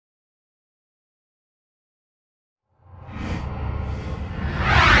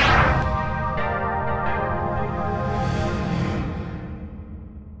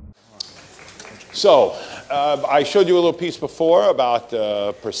So, I showed you a little piece before about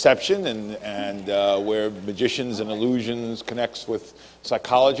perception and where magicians and illusions connects with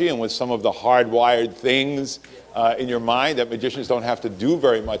psychology and with some of the hardwired things in your mind that magicians don't have to do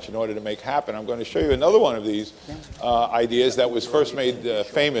very much in order to make happen. I'm going to show you another one of these ideas that was first made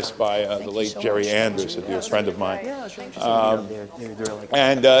famous by the late Jerry Anders, a dear friend of mine.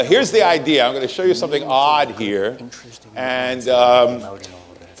 And here's the idea. I'm going to show you something odd here. And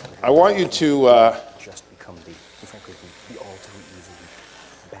I want you to... I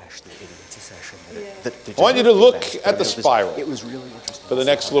want you to look at the spiral for the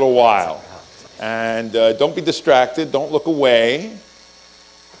next little while. And don't be distracted. Don't look away.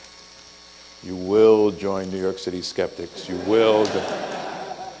 You will join New York City Skeptics. You will.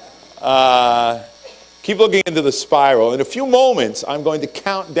 Keep looking into the spiral. In a few moments, I'm going to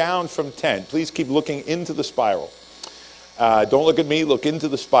count down from 10. Please keep looking into the spiral. Don't look at me. Look into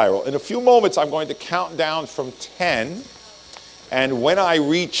the spiral. In a few moments, I'm going to count down from 10. And when I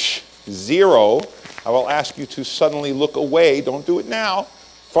reach 0, I will ask you to suddenly look away. Don't do it now.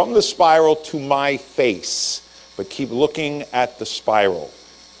 From the spiral to my face. But keep looking at the spiral.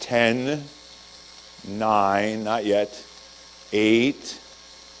 10, 9, not yet. 8,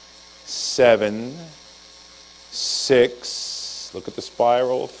 7, 6. Look at the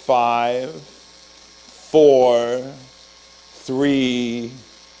spiral. 5, 4, 3,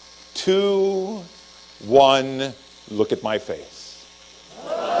 2, 1. Look at my face.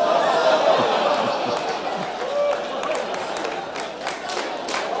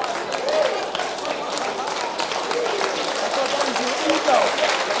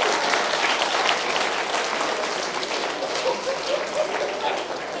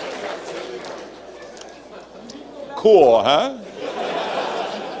 Cool, huh?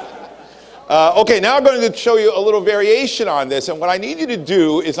 Okay, now I'm going to show you a little variation on this. And what I need you to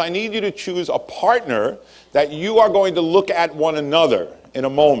do is I need you to choose a partner that you are going to look at one another in a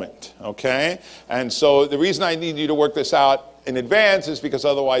moment, okay? And so the reason I need you to work this out in advance is because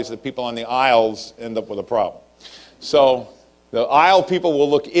otherwise the people on the aisles end up with a problem. So the aisle people will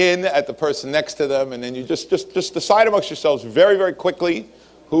look in at the person next to them, and then you just decide amongst yourselves very, very quickly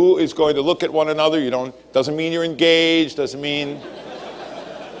who is going to look at one another. Doesn't mean you're engaged, doesn't mean,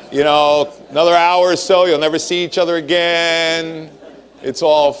 you know, another hour or so, you'll never see each other again. It's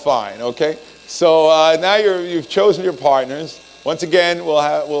all fine, okay? So now you've chosen your partners. Once again,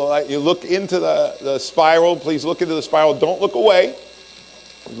 we'll let you look into the spiral. Please look into the spiral. Don't look away.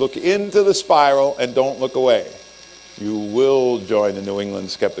 Look into the spiral and don't look away. You will join the New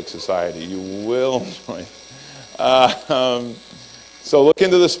England Skeptic Society. You will join. So look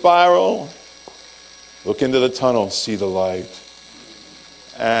into the spiral, look into the tunnel, see the light.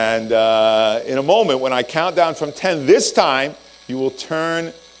 And in a moment, when I count down from 10, this time, you will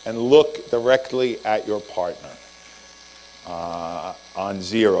turn and look directly at your partner on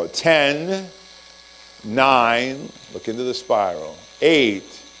 0. 10, 9, look into the spiral. 8,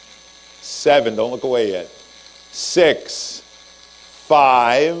 7, don't look away yet. 6,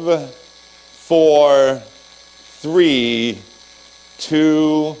 5, 4, 3,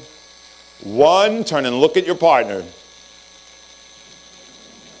 2, 1. Turn and look at your partner.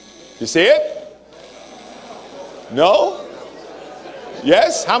 You see it? No?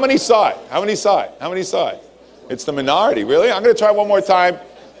 Yes? How many saw it? How many saw it? How many saw it? It's the minority. Really? I'm going to try one more time.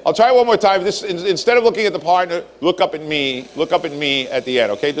 I'll try one more time. Instead of looking at the partner, look up at me. Look up at me at the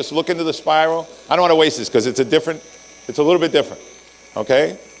end, okay? Just look into the spiral. I don't want to waste this because it's a little bit different,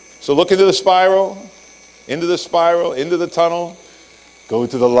 okay? So look into the spiral, into the tunnel. Go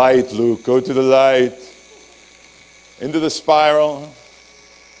to the light, Luke. Go to the light. Into the spiral.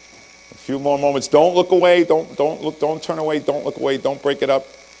 A few more moments. Don't look away. Don't turn away. Don't look away. Don't break it up.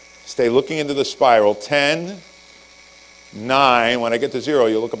 Stay looking into the spiral. 10, 9. When I get to 0,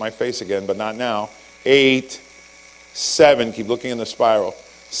 you'll look at my face again, but not now. 8, 7. Keep looking in the spiral.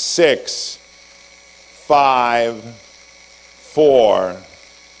 6, 5, 4,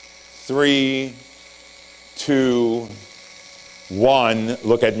 3, 2, 1,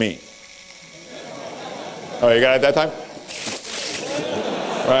 look at me. Oh, you got it that time?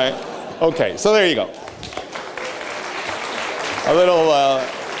 Right. Okay, so there you go. A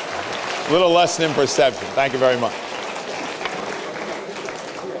little lesson in perception. Thank you very much.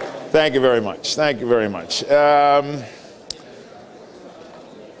 Thank you very much. Thank you very much. And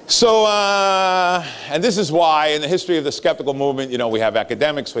this is why in the history of the skeptical movement, you know, we have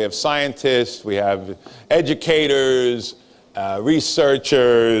academics, we have scientists, we have educators,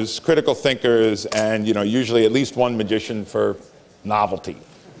 researchers, critical thinkers, and, you know, usually at least one magician for novelty.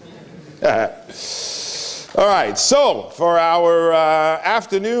 All right, so for our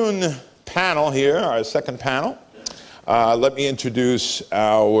afternoon panel here, our second panel. Let me introduce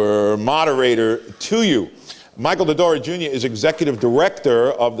our moderator to you. Michael Dodora Jr. is Executive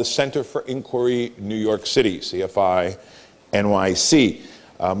Director of the Center for Inquiry, New York City, CFI NYC.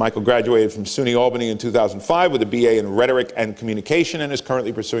 Michael graduated from SUNY Albany in 2005 with a BA in Rhetoric and Communication and is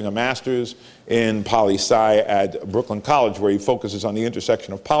currently pursuing a master's in poli-sci at Brooklyn College, where he focuses on the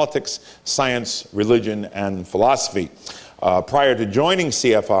intersection of politics, science, religion, and philosophy. Prior to joining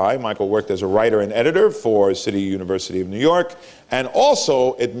CFI, Michael worked as a writer and editor for City University of New York and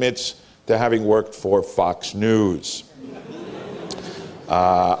also admits to having worked for Fox News.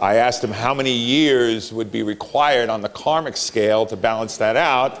 I asked him how many years would be required on the karmic scale to balance that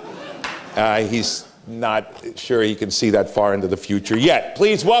out. He's not sure he can see that far into the future yet.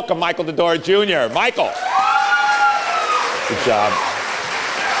 Please welcome Michael Dodora Jr. Michael. Good job.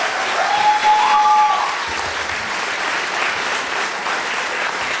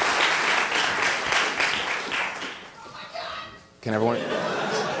 Can everyone?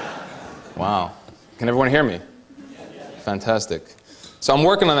 Wow. Can everyone hear me? Fantastic. So I'm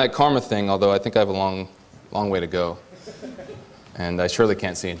working on that karma thing, although I think I have a long way to go. And I surely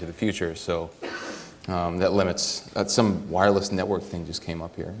can't see into the future, so that limits. Some wireless network thing just came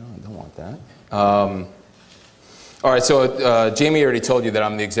up here. No, I don't want that. All right, so Jamy already told you that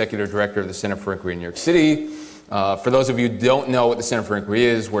I'm the Executive Director of the Center for Inquiry in New York City. For those of you who don't know what the Center for Inquiry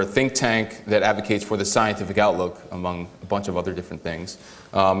is, we're a think tank that advocates for the scientific outlook, among a bunch of other different things.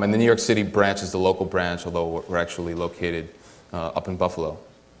 And the New York City branch is the local branch, although we're actually located up in Buffalo.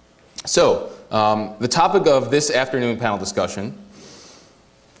 So, the topic of this afternoon panel discussion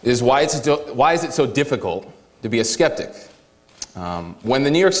is why is it so difficult to be a skeptic? When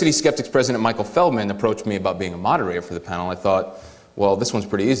the New York City Skeptics president, Michael Feldman, approached me about being a moderator for the panel, I thought, well, this one's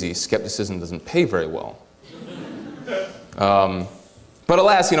pretty easy. Skepticism doesn't pay very well. But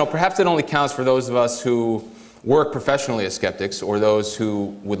alas, perhaps it only counts for those of us who work professionally as skeptics or those who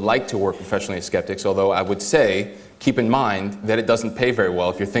would like to work professionally as skeptics, although I would say, keep in mind that it doesn't pay very well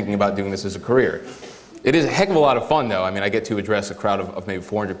if you're thinking about doing this as a career. It is a heck of a lot of fun, though. I mean, I get to address a crowd of maybe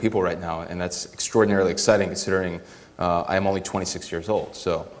 400 people right now, and that's extraordinarily exciting considering I am only 26 years old.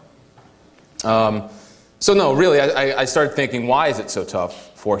 So no, really, I started thinking, why is it so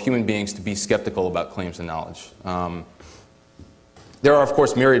tough for human beings to be skeptical about claims of knowledge? There are, of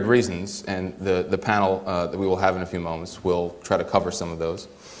course, myriad reasons, and the panel that we will have in a few moments will try to cover some of those.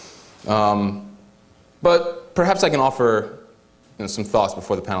 But perhaps I can offer some thoughts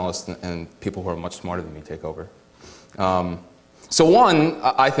before the panelists and people who are much smarter than me take over. So one,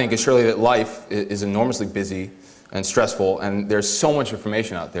 I think, is surely that life is enormously busy and stressful, and there's so much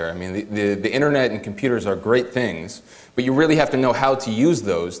information out there. I mean, the internet and computers are great things, but you really have to know how to use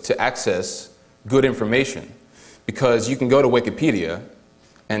those to access good information. Because you can go to Wikipedia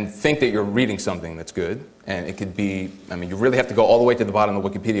and think that you're reading something that's good, and it could be, I mean, you really have to go all the way to the bottom of the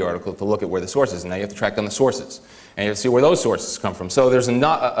Wikipedia article to look at where the source is, and now you have to track down the sources, and you have to see where those sources come from. So there's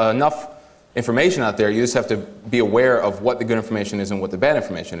enough information out there, you just have to be aware of what the good information is and what the bad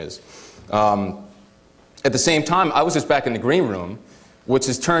information is. At the same time, I was just back in the green room, which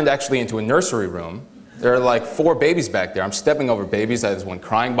has turned actually into a nursery room. There are like 4 babies back there. I'm stepping over babies. There's one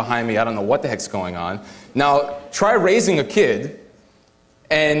crying behind me. I don't know what the heck's going on. Now, try raising a kid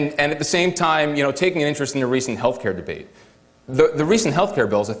and at the same time, taking an interest in the recent healthcare debate. The recent healthcare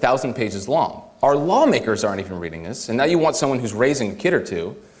bill is 1,000 pages long. Our lawmakers aren't even reading this, and now you want someone who's raising a kid or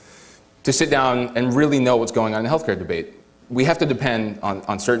two to sit down and really know what's going on in the healthcare debate. We have to depend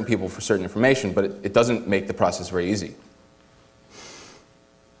on certain people for certain information, but it doesn't make the process very easy.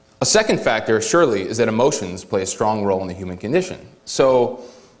 A second factor, surely, is that emotions play a strong role in the human condition. So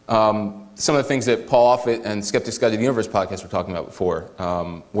some of the things that Paul Offit and Skeptic's Guide to the Universe podcast were talking about before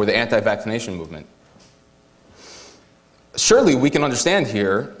were the anti-vaccination movement. Surely we can understand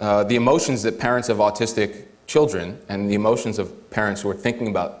here the emotions that parents of autistic children and the emotions of parents who are thinking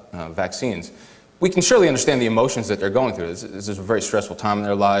about vaccines. We can surely understand the emotions that they're going through. This is a very stressful time in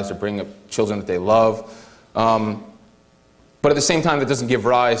their lives. They're bringing up children that they love. But at the same time, that doesn't give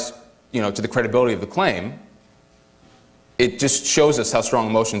rise, to the credibility of the claim. It just shows us how strong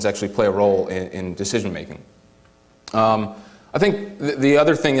emotions actually play a role in decision making. I think the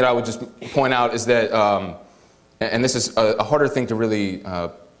other thing that I would just point out is that, and this is a harder thing to really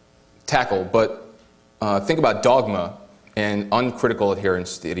tackle, but think about dogma and uncritical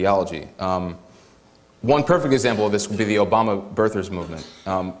adherence to ideology. One perfect example of this would be the Obama birthers movement.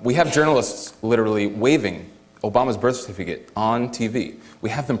 We have journalists literally waving Obama's birth certificate on TV.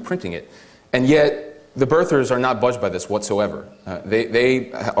 We have them printing it. And yet, the birthers are not budged by this whatsoever.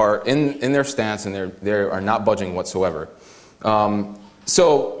 They are in their stance, and they are not budging whatsoever.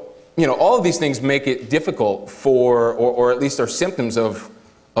 So all of these things make it difficult for, or at least are symptoms of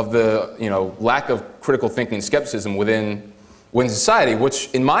the, lack of critical thinking and skepticism within society, which,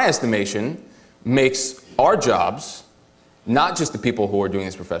 in my estimation, makes our jobs, not just the people who are doing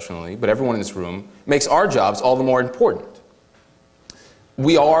this professionally, but everyone in this room, makes our jobs all the more important.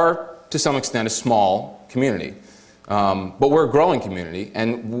 We are, to some extent, a small community, but we're a growing community,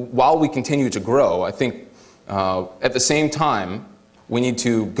 and while we continue to grow, I think at the same time, we need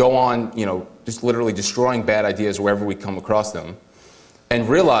to go on, just literally destroying bad ideas wherever we come across them, and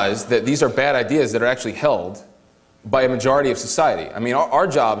realize that these are bad ideas that are actually held by a majority of society. I mean, our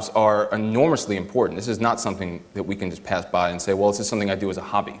jobs are enormously important. This is not something that we can just pass by and say, well, this is something I do as a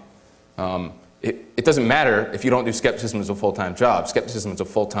hobby. It doesn't matter if you don't do skepticism as a full-time job. Skepticism is a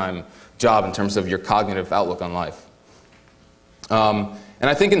full-time job in terms of your cognitive outlook on life. And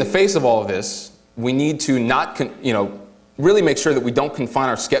I think in the face of all of this, we need to not, really make sure that we don't confine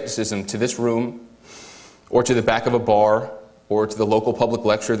our skepticism to this room, or to the back of a bar, or to the local public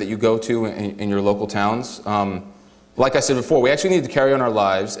lecture that you go to in your local towns. Like I said before, we actually need to carry on our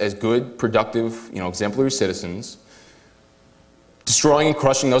lives as good, productive, exemplary citizens, destroying and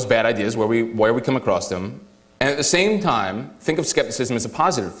crushing those bad ideas where we come across them, and at the same time, think of skepticism as a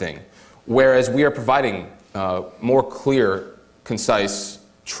positive thing, whereas we are providing more clear, concise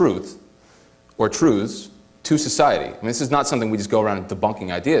truth, or truths, to society. I mean, this is not something we just go around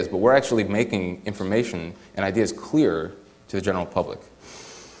debunking ideas, but we're actually making information and ideas clear to the general public.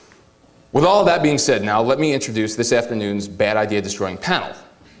 With all of that being said, now let me introduce this afternoon's Bad Idea Destroying panel.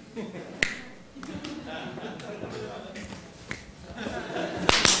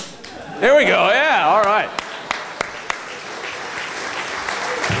 There we go, yeah, all right.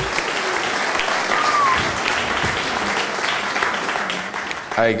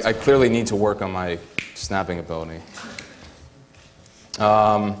 I clearly need to work on my snapping ability.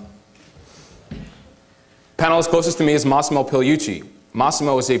 Panelist closest to me is Massimo Pigliucci.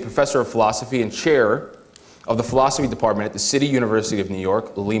 Massimo is a professor of philosophy and chair of the philosophy department at the City University of New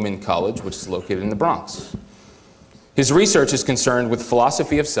York, Lehman College, which is located in the Bronx. His research is concerned with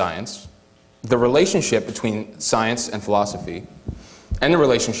philosophy of science, the relationship between science and philosophy, and the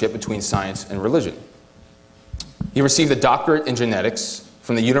relationship between science and religion. He received a doctorate in genetics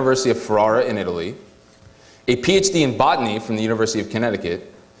from the University of Ferrara in Italy, a PhD in botany from the University of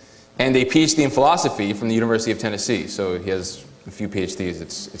Connecticut, and a PhD in philosophy from the University of Tennessee. So he has a few PhDs.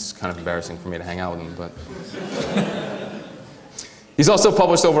 It's kind of embarrassing for me to hang out with him, but he's also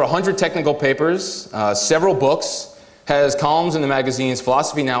published over 100 technical papers, several books, has columns in the magazines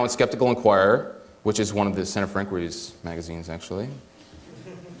Philosophy Now and Skeptical Inquirer, which is one of the Center for Inquiry's magazines, actually.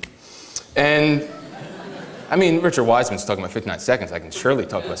 And I mean, Richard Wiseman's talking about 59 seconds. I can surely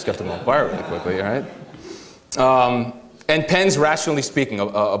talk about Skeptical Inquirer really quickly, all right? And pens Rationally Speaking,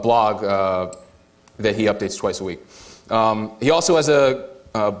 a blog that he updates twice a week. He also has a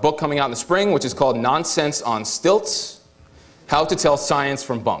book coming out in the spring, which is called Nonsense on Stilts: How to Tell Science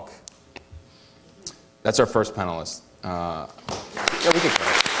from Bunk. That's our first panelist. Yeah, we can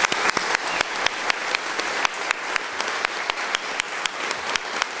try it.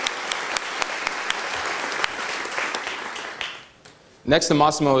 Next to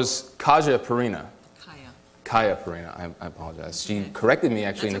Massimo is Kaja Perina. Kaja Perina, I apologize. She corrected me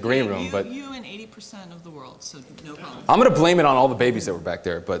actually in the green room, but you and 80% of the world, so no problem. I'm going to blame it on all the babies that were back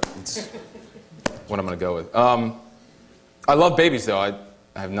there, but it's what I'm going to go with. I love babies, though. I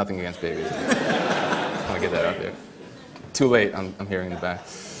have nothing against babies. I want to get that out there. Too late, I'm hearing in the back.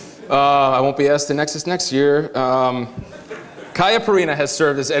 I won't be asked to NECSS next year. Kaja Perina has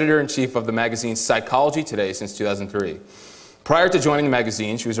served as editor-in-chief of the magazine Psychology Today since 2003. Prior to joining the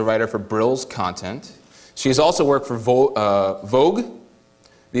magazine, she was a writer for Brill's Content. She has also worked for Vogue,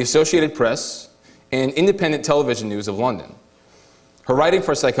 the Associated Press, and Independent Television News of London. Her writing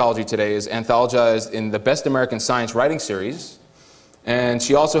for Psychology Today is anthologized in the Best American Science Writing Series, and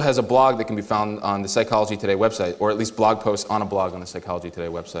she also has a blog that can be found on the Psychology Today website, or at least blog posts on a blog on the Psychology Today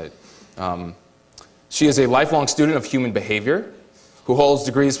website. She is a lifelong student of human behavior who holds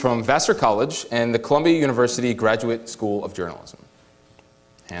degrees from Vassar College and the Columbia University Graduate School of Journalism.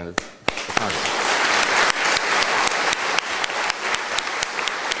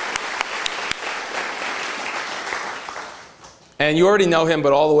 And you already know him,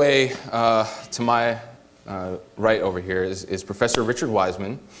 but all the way to my right over here is Professor Richard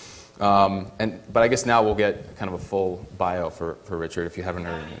Wiseman. But I guess now we'll get kind of a full bio for Richard if you haven't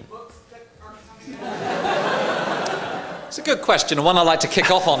heard of him. It's a good question, and one I'd like to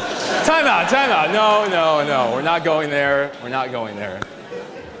kick off on. Time out. No. We're not going there. We're not going there.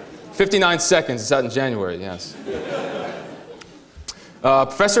 59 seconds. It's out in January, yes.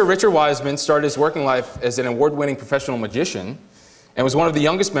 Professor Richard Wiseman started his working life as an award-winning professional magician and was one of the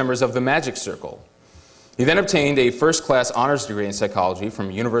youngest members of the Magic Circle. He then obtained a first-class honors degree in psychology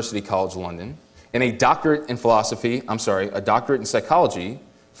from University College London and a doctorate in psychology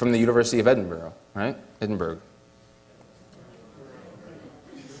from the University of Edinburgh, right? Edinburgh,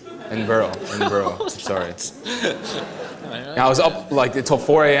 sorry. And I was up like until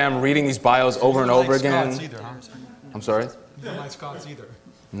 4 a.m. reading these bios over and over again. Scots either, huh? I'm sorry? You don't like Scots either.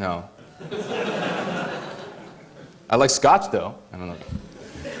 No. I like Scotch though. I don't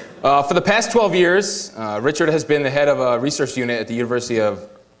know. For the past 12 years, Richard has been the head of a research unit at the University of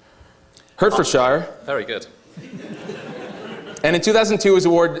Hertfordshire. Very good. And in 2002 was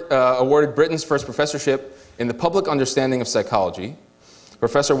awarded Britain's first professorship in the public understanding of psychology.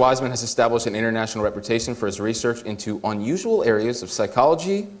 Professor Wiseman has established an international reputation for his research into unusual areas of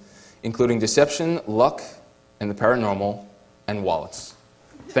psychology, including deception, luck, and the paranormal, and wallets.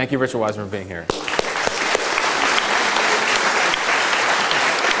 Thank you, Richard Wiseman, for being here.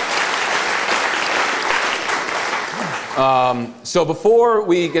 So before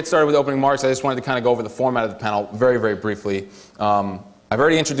we get started with opening remarks, I just wanted to kind of go over the format of the panel very, very briefly. I've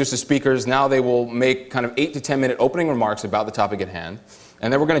already introduced the speakers. Now they will make kind of 8 to 10 minute opening remarks about the topic at hand.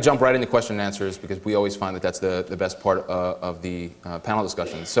 And then we're going to jump right into question and answers because we always find that that's the best part of the panel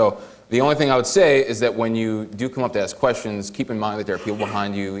discussion. So the only thing I would say is that when you do come up to ask questions, keep in mind that there are people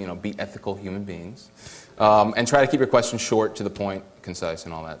behind you, be ethical human beings. And try to keep your questions short, to the point, concise,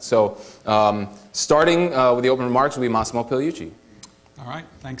 and all that. So starting with the opening remarks will be Massimo Pigliucci. All right,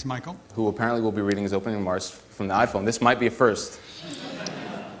 thanks, Michael. Who apparently will be reading his opening remarks from the iPhone. This might be a first.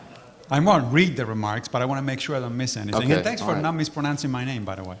 I won't read the remarks, but I want to make sure I don't miss anything. Okay, And thanks for not mispronouncing my name,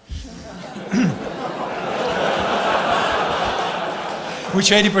 by the way.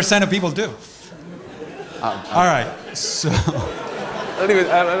 Which 80% of people do. All right, so...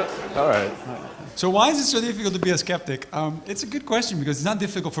 all right. So why is it so difficult to be a skeptic? It's a good question because it's not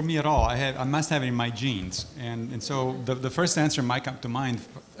difficult for me at all. I must have it in my genes. And so the first answer might come to mind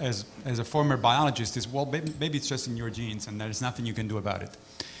as a former biologist is, well, maybe it's just in your genes and there's nothing you can do about it.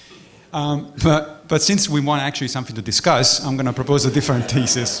 But since we want actually something to discuss, I'm going to propose a different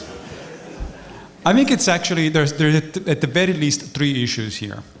thesis. I think it's actually, there's at the very least 3 issues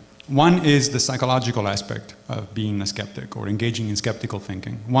here. One is the psychological aspect of being a skeptic or engaging in skeptical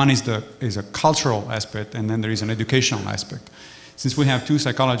thinking. One is a cultural aspect, and then there is an educational aspect. Since we have 2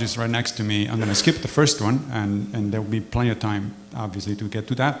 psychologists right next to me, I'm going to skip the first one, and there will be plenty of time, obviously, to get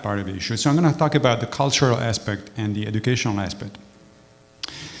to that part of the issue. So I'm going to talk about the cultural aspect and the educational aspect.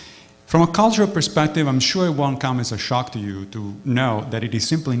 From a cultural perspective, I'm sure it won't come as a shock to you to know that it is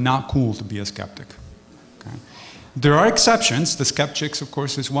simply not cool to be a skeptic. Okay? There are exceptions. The skeptics, of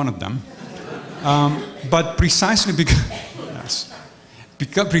course, is one of them. But precisely because,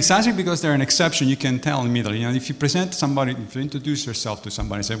 precisely because they're an exception, you can tell immediately. If you present somebody, if you introduce yourself to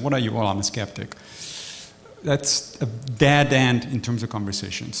somebody and say, what are you? Well, I'm a skeptic. That's a dead end in terms of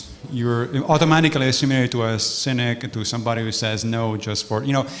conversations. You're automatically assimilated to a cynic, to somebody who says no just for,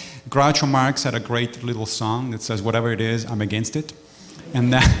 Groucho Marx had a great little song that says, whatever it is, I'm against it.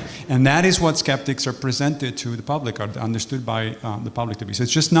 And that is what skeptics are presented to the public, are understood by the public to be. So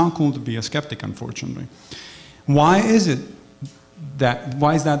it's just not cool to be a skeptic, unfortunately. Why is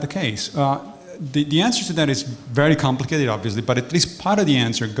that the case? The answer to that is very complicated, obviously, but at least part of the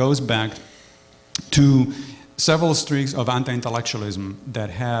answer goes back to several streaks of anti-intellectualism that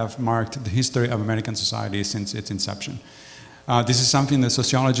have marked the history of American society since its inception. This is something that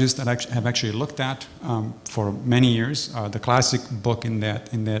sociologists have actually looked at for many years. The classic book in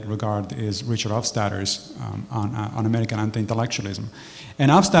that regard is Richard Hofstadter's on American anti-intellectualism. And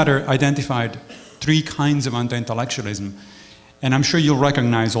Hofstadter identified 3 kinds of anti-intellectualism, and I'm sure you'll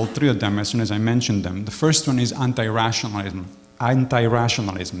recognize all 3 of them as soon as I mention them. The first one is anti-rationalism.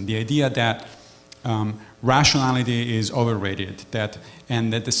 Anti-rationalism, the idea that rationality is overrated,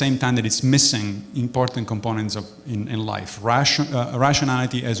 and at the same time that it's missing important components in life.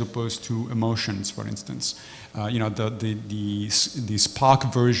 Rationality as opposed to emotions, for instance. The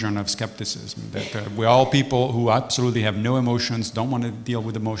Spock version of skepticism, that we're all people who absolutely have no emotions, don't want to deal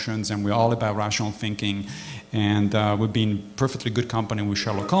with emotions, and we're all about rational thinking, and we've been perfectly good company with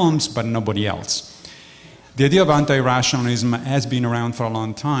Sherlock Holmes, but nobody else. The idea of anti-rationalism has been around for a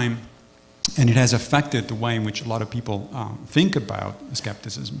long time, and it has affected the way in which a lot of people think about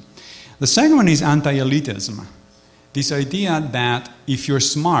skepticism. The second one is anti-elitism. This idea that if you're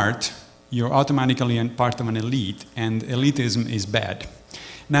smart, you're automatically part of an elite, and elitism is bad.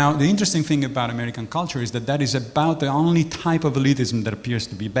 Now, the interesting thing about American culture is that that is about the only type of elitism that appears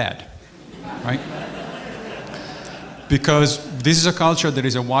to be bad, right? Because this is a culture that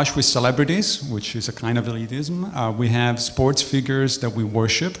is awash with celebrities, which is a kind of elitism. We have sports figures that we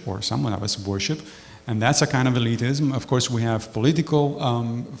worship, or some of us worship, and that's a kind of elitism. Of course, we have political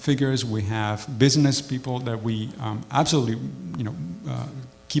figures, we have business people that we absolutely,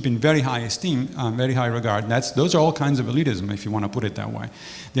 keep in very high esteem, very high regard. Those are all kinds of elitism, if you want to put it that way.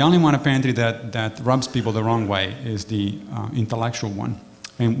 The only one apparently that rubs people the wrong way is the intellectual one,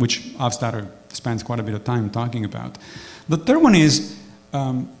 and which Hofstadter spends quite a bit of time talking about. The third one is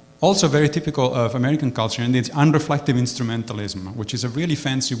also very typical of American culture, and it's unreflective instrumentalism, which is a really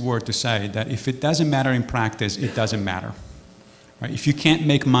fancy word to say that if it doesn't matter in practice, it doesn't matter. Right? If you can't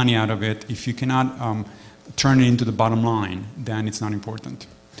make money out of it, if you cannot turn it into the bottom line, then it's not important.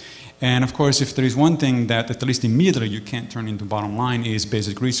 And of course, if there is one thing that at least immediately you can't turn into bottom line is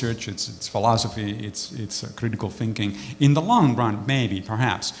basic research, it's philosophy, it's critical thinking. In the long run, maybe,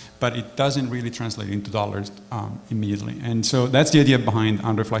 perhaps, but it doesn't really translate into dollars immediately. And so that's the idea behind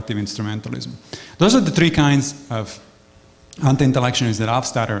unreflective instrumentalism. Those are the three kinds of anti-intellectualism that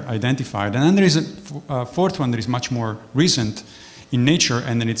Hofstadter identified. And then there is a fourth one that is much more recent in nature,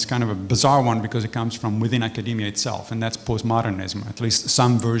 and then it's kind of a bizarre one because it comes from within academia itself, and that's postmodernism, at least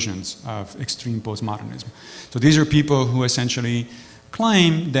some versions of extreme postmodernism. So these are people who essentially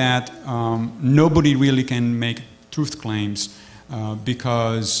claim that nobody really can make truth claims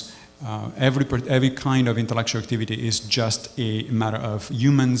because every kind of intellectual activity is just a matter of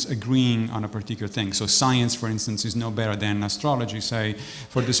humans agreeing on a particular thing. So science, for instance, is no better than astrology, say,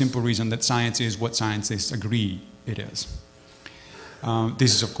 for the simple reason that science is what scientists agree it is.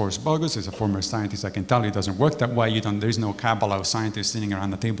 This is, of course, bogus. As a former scientist, I can tell you it doesn't work that way. There is no cabal of scientists sitting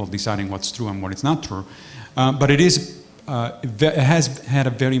around the table deciding what's true and what is not true. But it has had a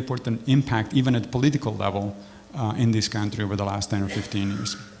very important impact, even at the political level, in this country over the last 10 or 15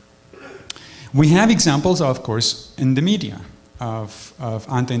 years. We have examples, of course, in the media of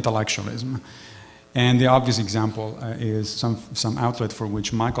anti-intellectualism. And the obvious example is some outlet for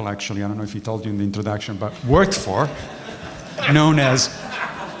which Michael actually, I don't know if he told you in the introduction, but worked for, known as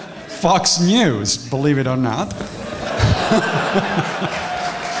Fox News, believe it or not.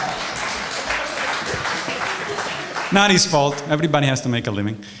 Not his fault. Everybody has to make a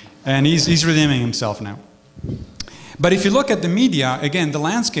living. And he's redeeming himself now. But if you look at the media, again, the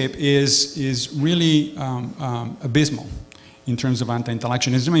landscape is really abysmal in terms of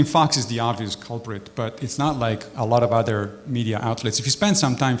anti-intellectualism. I mean, Fox is the obvious culprit, but it's not like a lot of other media outlets. If you spend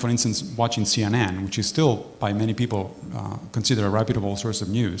some time, for instance, watching CNN, which is still, by many people, considered a reputable source of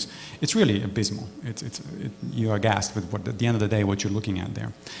news, it's really abysmal. You're aghast with what, at the end of the day, what you're looking at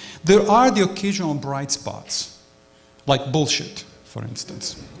there. There are the occasional bright spots, like bullshit, for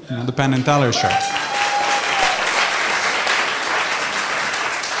instance, the Penn and Teller show.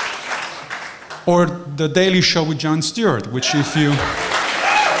 Or The Daily Show with Jon Stewart, which if you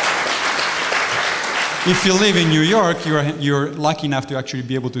live in New York, you're lucky enough to actually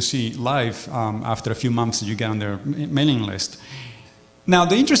be able to see live after a few months that you get on their mailing list. Now,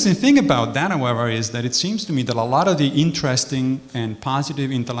 the interesting thing about that, however, is that it seems to me that a lot of the interesting and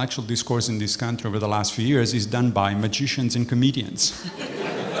positive intellectual discourse in this country over the last few years is done by magicians and comedians.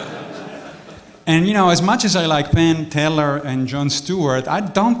 And, as much as I like Penn, Teller, and Jon Stewart, I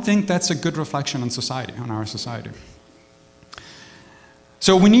don't think that's a good reflection on society, on our society.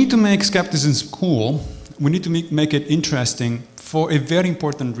 So we need to make skepticism cool. We need to make it interesting for a very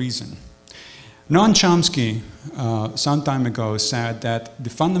important reason. Noam Chomsky, some time ago, said that the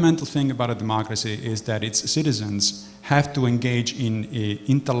fundamental thing about a democracy is that its citizens have to engage in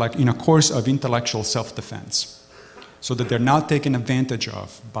a course of intellectual self-defense, so that they're not taken advantage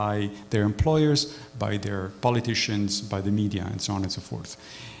of by their employers, by their politicians, by the media, and so on and so forth.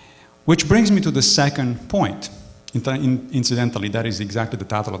 Which brings me to the second point. Incidentally, that is exactly the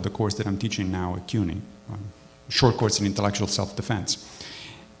title of the course that I'm teaching now at CUNY, Short Course in Intellectual Self-Defense.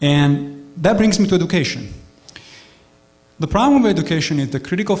 And that brings me to education. The problem with education is that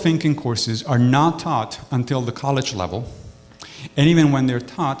critical thinking courses are not taught until the college level, and even when they're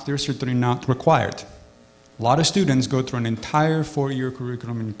taught, they're certainly not required. A lot of students go through an entire 4-year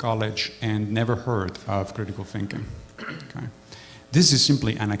curriculum in college and never heard of critical thinking. Okay? This is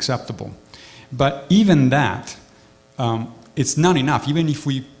simply unacceptable. But even that, it's not enough. Even if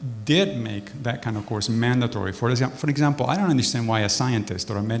we did make that kind of course mandatory, for example, I don't understand why a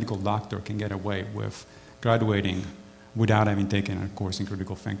scientist or a medical doctor can get away with graduating without having taken a course in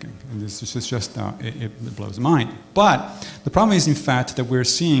critical thinking. And this is just, it blows the mind. But the problem is, in fact, that we're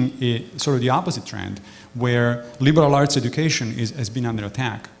seeing sort of the opposite trend, where liberal arts education has been under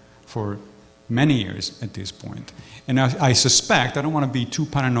attack for many years at this point. And I suspect, I don't want to be too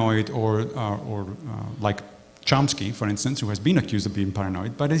paranoid or like Chomsky, for instance, who has been accused of being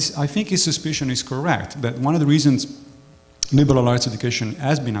paranoid, but I think his suspicion is correct, that one of the reasons liberal arts education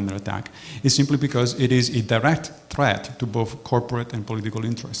has been under attack is simply because it is a direct threat to both corporate and political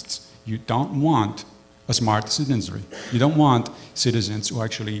interests. You don't want a smart citizenry. You don't want citizens who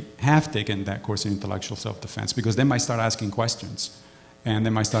actually have taken that course in intellectual self-defense, because they might start asking questions, and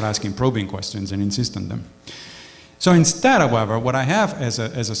they might start asking probing questions and insist on them. So instead, however, what I have as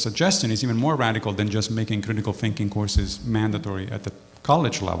a suggestion is even more radical than just making critical thinking courses mandatory at the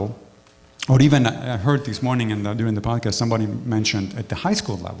college level. Or even, I heard this morning and during the podcast, somebody mentioned at the high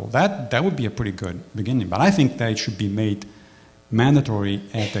school level. That would be a pretty good beginning. But I think that it should be made mandatory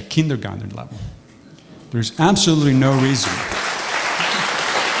at the kindergarten level. There's absolutely no reason.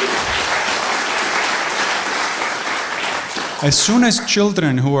 As soon as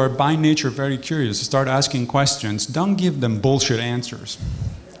children who are by nature very curious start asking questions, don't give them bullshit answers.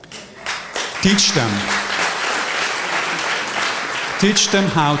 Teach them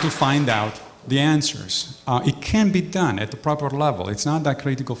how to find out the answers. It can be done at the proper level. It's not that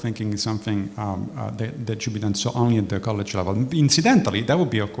critical thinking is something that should be done so only at the college level. Incidentally, that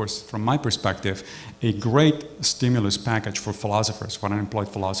would be, of course, from my perspective, a great stimulus package for philosophers, for unemployed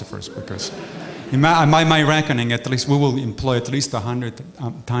philosophers, because in my reckoning, at least we will employ at least 100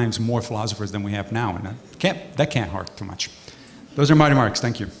 times more philosophers than we have now, and that can't hurt too much. Those are my remarks.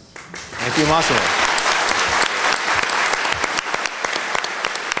 Thank you. Thank you, Massimo.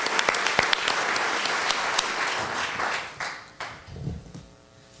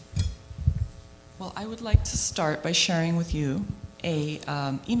 Well, I would like to start by sharing with you a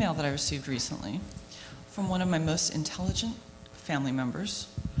email that I received recently from one of my most intelligent family members,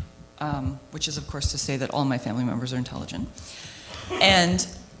 which is, of course, to say that all my family members are intelligent. And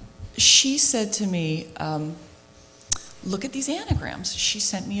she said to me, look at these anagrams. She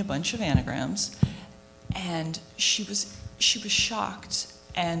sent me a bunch of anagrams, and she was shocked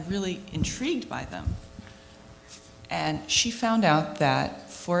and really intrigued by them. And she found out that,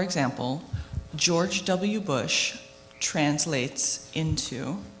 for example, George W. Bush translates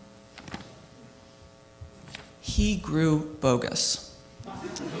into, he grew bogus.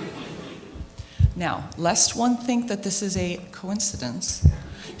 Now, lest one think that this is a coincidence,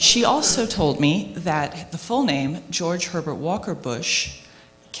 she also told me that the full name, George Herbert Walker Bush,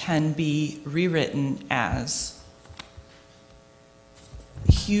 can be rewritten as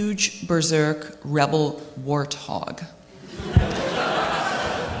huge berserk rebel warthog.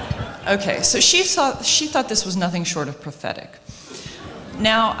 Okay, so she thought this was nothing short of prophetic.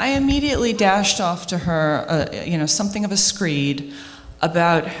 Now, I immediately dashed off to her, something of a screed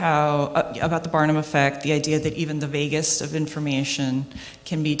about about the Barnum effect, the idea that even the vaguest of information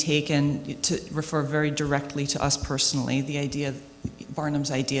can be taken to refer very directly to us personally.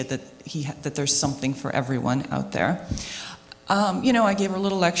 Barnum's idea that there's something for everyone out there. I gave her a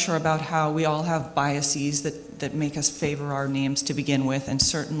little lecture about how we all have biases that make us favor our names to begin with,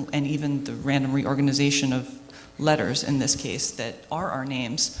 and even the random reorganization of letters in this case that are our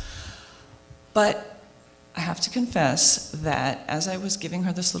names. But I have to confess that as I was giving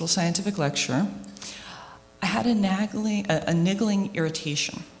her this little scientific lecture, I had a niggling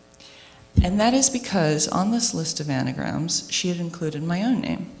irritation. And that is because on this list of anagrams, she had included my own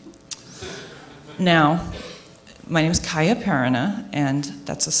name. Now, my name is Kaja Perina, and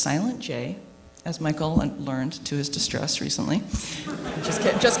that's a silent J, as Michael learned to his distress recently.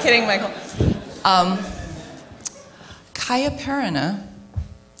 Just kidding, Michael. Kaja Perina,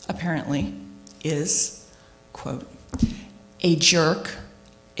 apparently, is, quote, a jerk,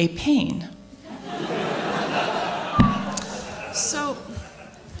 a pain. So,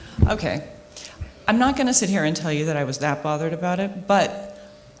 okay, I'm not going to sit here and tell you that I was that bothered about it, but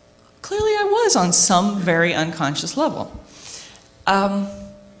clearly I was on some very unconscious level.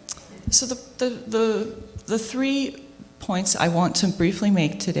 So the 3 points I want to briefly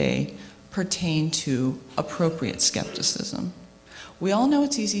make today pertain to appropriate skepticism. We all know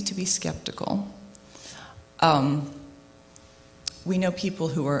it's easy to be skeptical. We know people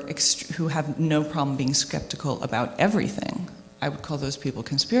who have no problem being skeptical about everything. I would call those people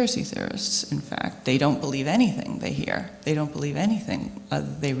conspiracy theorists, in fact. They don't believe anything they hear. They don't believe anything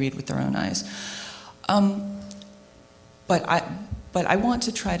they read with their own eyes. But I want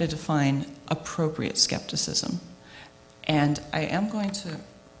to try to define appropriate skepticism. And I am going to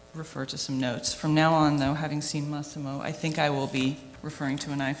refer to some notes. From now on, though, having seen Massimo, I think I will be referring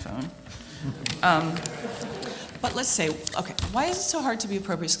to an iPhone. But let's say, okay, why is it so hard to be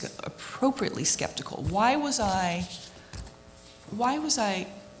appropriately skeptical? Why was I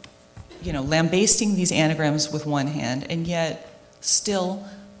lambasting these anagrams with one hand and yet still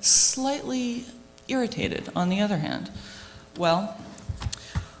slightly irritated, on the other hand? Well,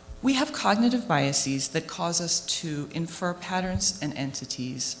 we have cognitive biases that cause us to infer patterns and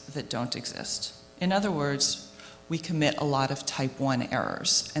entities that don't exist. In other words, we commit a lot of type 1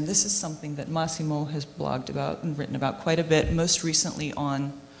 errors. And this is something that Massimo has blogged about and written about quite a bit, most recently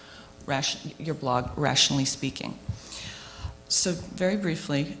on your blog, Rationally Speaking. So very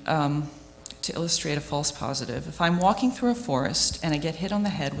briefly, to illustrate a false positive, if I'm walking through a forest and I get hit on the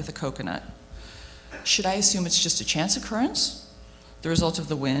head with a coconut, should I assume it's just a chance occurrence, the result of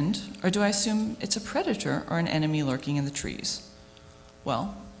the wind, or do I assume it's a predator or an enemy lurking in the trees?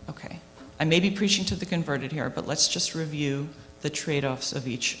 Well, okay. I may be preaching to the converted here, but let's just review the trade-offs of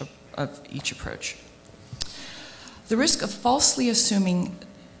each approach. The risk of falsely assuming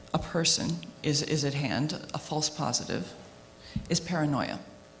a person is at hand, a false positive, is paranoia.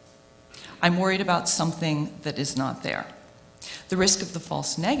 I'm worried about something that is not there. The risk of the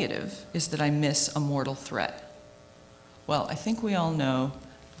false negative is that I miss a mortal threat. Well, I think we all know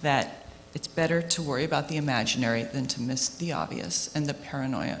that it's better to worry about the imaginary than to miss the obvious, and that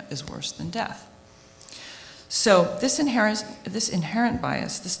paranoia is worse than death. So this inherent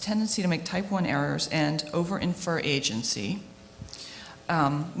bias, this tendency to make type 1 errors and over-infer agency,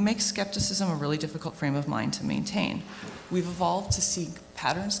 makes skepticism a really difficult frame of mind to maintain. We've evolved to seek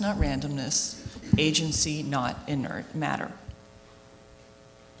patterns, not randomness, agency, not inert matter.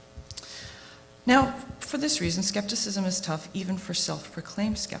 Now, for this reason, skepticism is tough even for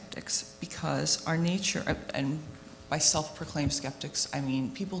self-proclaimed skeptics, because our nature, and by self-proclaimed skeptics, I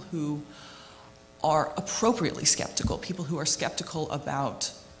mean people who are appropriately skeptical, people who are skeptical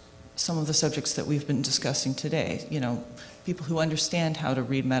about some of the subjects that we've been discussing today, you know, people who understand how to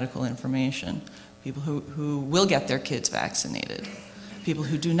read medical information, people who will get their kids vaccinated, people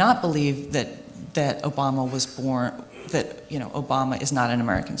who do not believe that Obama was born, that, you know, Obama is not an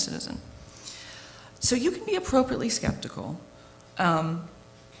American citizen. So you can be appropriately skeptical and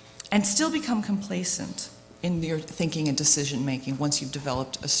still become complacent in your thinking and decision making once you've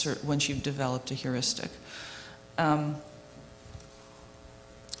developed a heuristic.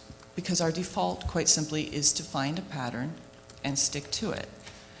 Because our default, quite simply, is to find a pattern and stick to it.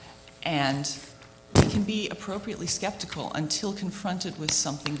 And we can be appropriately skeptical until confronted with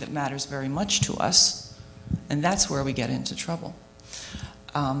something that matters very much to us, and that's where we get into trouble.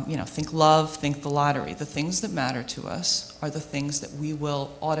 You know, think love, think the lottery. The things that matter to us are the things that we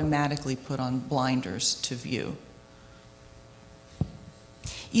will automatically put on blinders to view.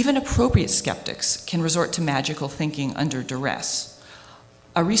 Even appropriate skeptics can resort to magical thinking under duress.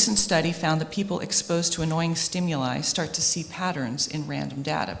 A recent study found that people exposed to annoying stimuli start to see patterns in random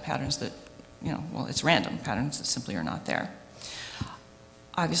data, patterns that, you know, well, it's random, patterns that simply are not there.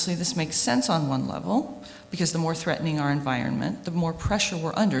 Obviously, this makes sense on one level, because the more threatening our environment, the more pressure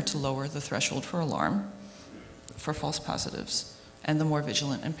we're under to lower the threshold for alarm for false positives, and the more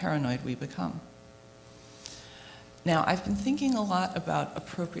vigilant and paranoid we become. Now, I've been thinking a lot about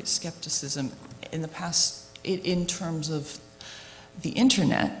appropriate skepticism in the past, in terms of the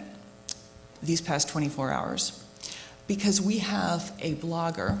internet, these past 24 hours, because we have a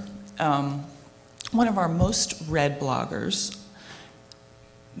blogger, one of our most read bloggers,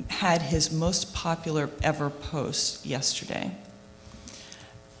 had his most popular ever post yesterday.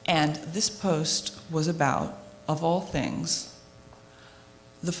 And this post was about, of all things,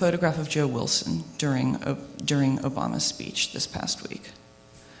 the photograph of Joe Wilson during Obama's speech this past week.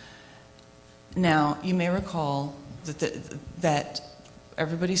 Now, you may recall that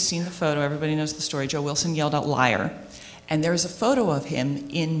everybody's seen the photo, everybody knows the story. Joe Wilson yelled out "liar," and there's a photo of him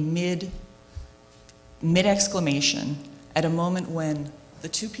in mid-exclamation at a moment when the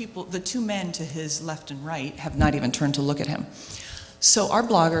two men to his left and right have not even turned to look at him. So our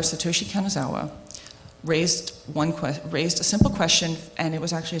blogger, Satoshi Kanazawa, raised a simple question, and it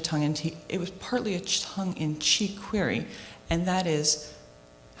was actually partly a tongue-in-cheek query, and that is,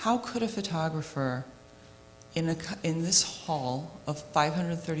 how could a photographer in this hall of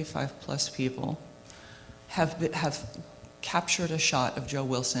 535 plus people have captured a shot of Joe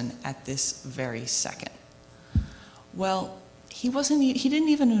Wilson at this very second? Well, he didn't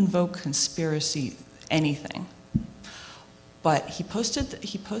even invoke conspiracy anything, but he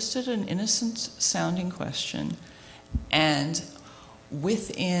posted an innocent sounding question, and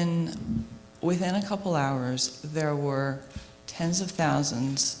within a couple hours there were tens of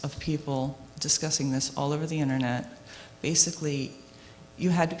thousands of people discussing this all over the internet. Basically, you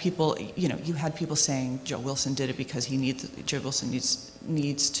had people saying Joe Wilson did it because Joe Wilson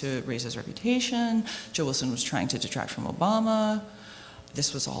needs to raise his reputation. Joe Wilson was trying to detract from Obama.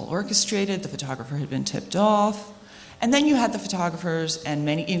 This was all orchestrated. The photographer had been tipped off. And then you had the photographers and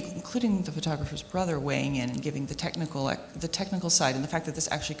many, including the photographer's brother, weighing in and giving the technical side and the fact that this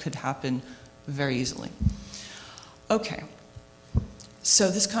actually could happen very easily. Okay, so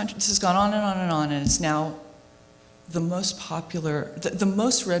this has gone on and on and on, and it's now the most popular, the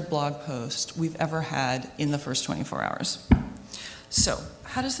most read blog post we've ever had in the first 24 hours. So,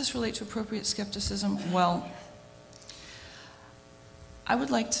 how does this relate to appropriate skepticism? Well, I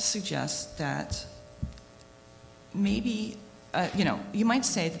would like to suggest that maybe, you might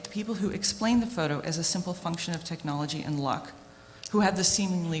say that the people who explain the photo as a simple function of technology and luck, who have the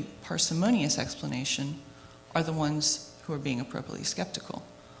seemingly parsimonious explanation, are the ones who are being appropriately skeptical.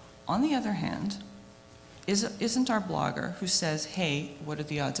 On the other hand, isn't our blogger who says, hey, what are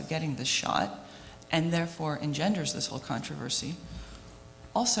the odds of getting this shot, and therefore engenders this whole controversy,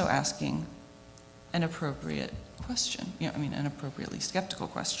 also asking an appropriate question, an appropriately skeptical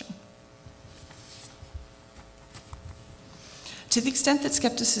question. To the extent that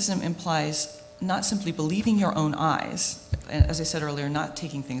skepticism implies not simply believing your own eyes, as I said earlier, not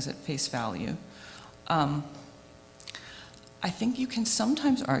taking things at face value, I think you can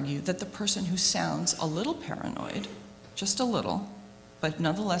sometimes argue that the person who sounds a little paranoid, just a little, but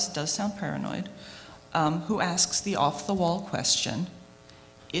nonetheless does sound paranoid, who asks the off-the-wall question,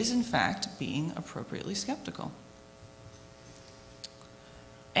 is in fact being appropriately skeptical.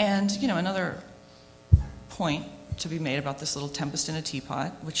 And, another point to be made about this little tempest in a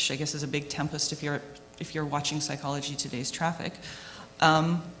teapot, which I guess is a big tempest if you're watching Psychology Today's Traffic,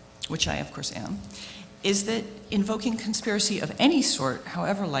 which I of course am, is that invoking conspiracy of any sort,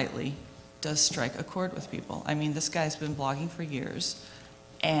 however lightly, does strike a chord with people. I mean, this guy's been blogging for years,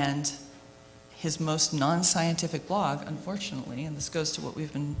 and his most non-scientific blog, unfortunately, and this goes to what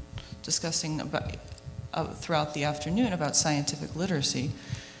we've been discussing about, throughout the afternoon about scientific literacy,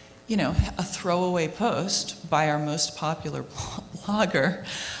 a throwaway post by our most popular blogger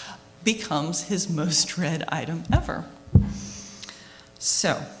becomes his most read item ever.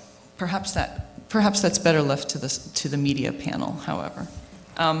 So, perhaps that's better left to the media panel, however.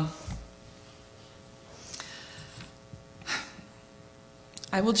 I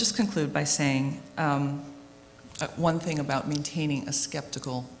will just conclude by saying one thing about maintaining a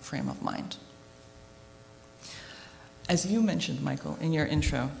skeptical frame of mind. As you mentioned, Michael, in your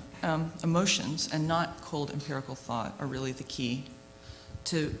intro, emotions and not cold empirical thought are really the key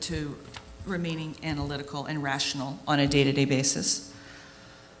to remaining analytical and rational on a day-to-day basis.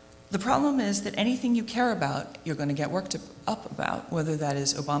 The problem is that anything you care about, you're going to get worked up about, whether that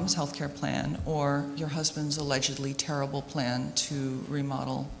is Obama's healthcare plan or your husband's allegedly terrible plan to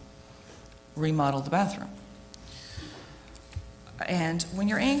remodel the bathroom. And when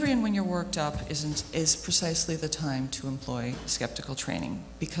you're angry and when you're worked up is precisely the time to employ skeptical training,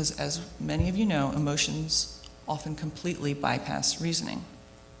 because as many of you know, emotions often completely bypass reasoning.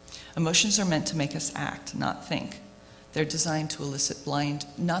 Emotions are meant to make us act, not think. They're designed to elicit blind,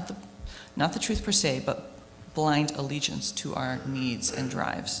 not the truth per se, but blind allegiance to our needs and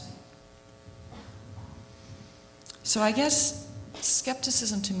drives. So I guess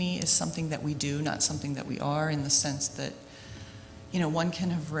skepticism to me is something that we do, not something that we are, in the sense that, one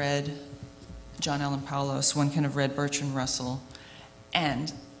can have read John Allen Paulos, one can have read Bertrand Russell,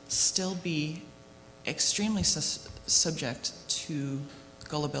 and still be extremely subject to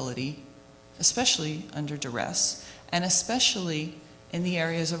gullibility, especially under duress, and especially in the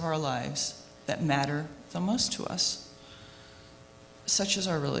areas of our lives that matter the most to us, such as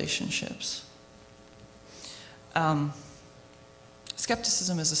our relationships.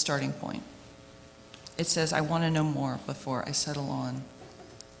 Skepticism is a starting point. It says, I want to know more before I settle on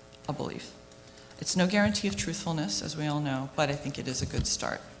a belief. It's no guarantee of truthfulness, as we all know, but I think it is a good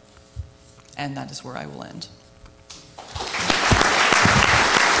start. And that is where I will end.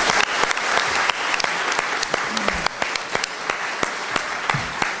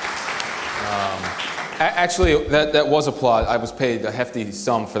 Actually, that was applaud. I was paid a hefty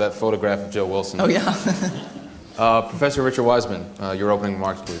sum for that photograph of Joe Wilson. Oh, yeah. Professor Richard Wiseman, your opening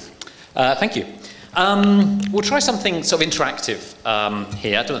remarks, please. Thank you. We'll try something sort of interactive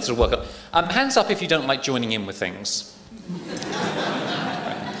here. I don't know if this will work out. Hands up if you don't like joining in with things.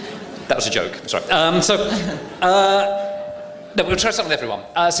 That was a joke. Sorry. No, we'll try something with everyone.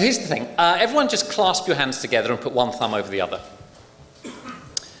 So here's the thing. Everyone just clasp your hands together and put one thumb over the other.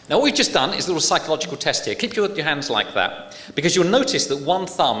 Now what we've just done is a little psychological test here. Keep your hands like that, because you'll notice that one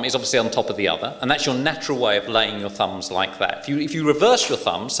thumb is obviously on top of the other, and that's your natural way of laying your thumbs like that. If you reverse your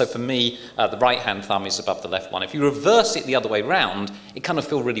thumbs, so for me, the right-hand thumb is above the left one. If you reverse it the other way round, it kind of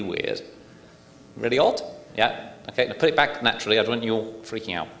feels really weird. Really odd? Yeah? Okay, now put it back naturally. I don't want you all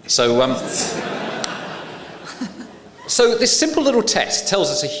freaking out. So, So this simple little test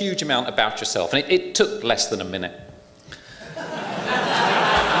tells us a huge amount about yourself, and it took less than a minute.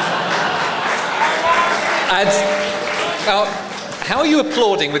 And how are you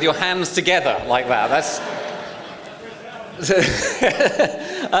applauding with your hands together like that?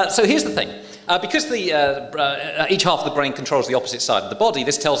 So here's the thing. Because each half of the brain controls the opposite side of the body,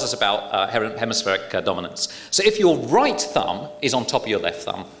 this tells us about hemispheric dominance. So if your right thumb is on top of your left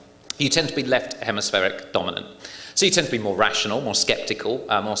thumb, you tend to be left hemispheric dominant. So you tend to be more rational, more skeptical,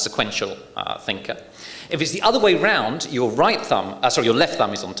 more sequential thinker. If it's the other way round, your left thumb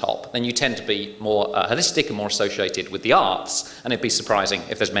is on top, then you tend to be more holistic and more associated with the arts, and it'd be surprising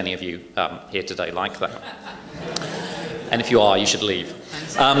if there's many of you here today like that. And if you are, you should leave.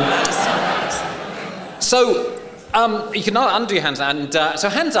 You can undo your hands, and so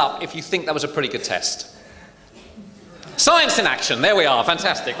hands up if you think that was a pretty good test. Science in action, there we are,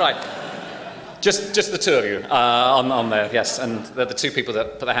 fantastic, right. Just the two of you on there, yes, and the two people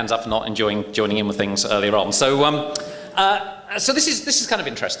that put their hands up for not enjoying joining in with things earlier on. So this is kind of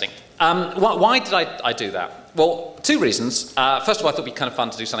interesting. Why did I do that? Well, two reasons. First of all, I thought it'd be kind of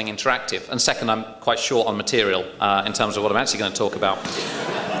fun to do something interactive, and second, I'm quite short on material in terms of what I'm actually going to talk about.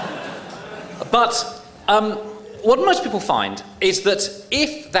 But what most people find is that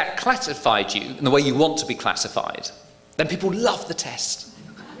if that classified you in the way you want to be classified, then people love the test.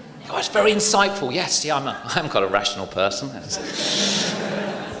 Oh, it's very insightful. Yes, yeah, I'm quite a rational person.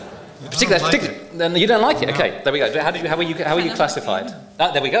 Then you don't like it. Okay, there we go. How are you classified?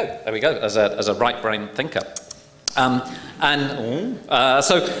 There we go. As a right brain thinker.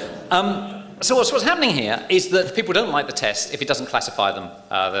 So what's happening here is that people don't like the test if it doesn't classify them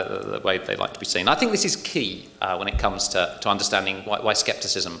the way they like to be seen. I think this is key when it comes to understanding why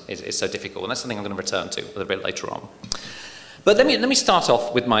skepticism is so difficult, and that's something I'm going to return to a little bit later on. But let me start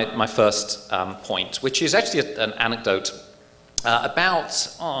off with my first point, which is actually an anecdote. About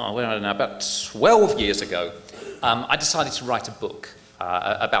 12 years ago, I decided to write a book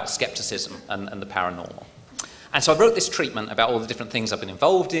about skepticism and the paranormal. And so I wrote this treatment about all the different things I've been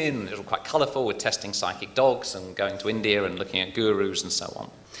involved in. It was quite colourful, with testing psychic dogs and going to India and looking at gurus and so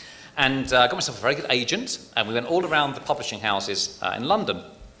on. And got myself a very good agent, and we went all around the publishing houses in London.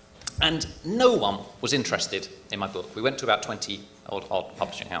 And no one was interested in my book. We went to about 20 odd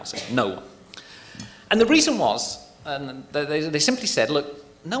publishing houses. No one. And the reason was, and they simply said, look,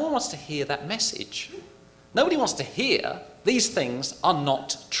 no one wants to hear that message. Nobody wants to hear these things are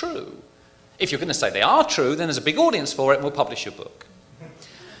not true. If you're going to say they are true, then there's a big audience for it and we'll publish your book.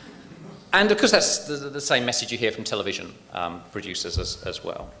 And of course that's the same message you hear from television producers as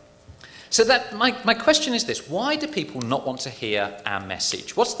well. So my question is this: why do people not want to hear our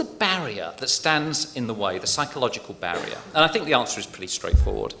message? What's the barrier that stands in the way, the psychological barrier? And I think the answer is pretty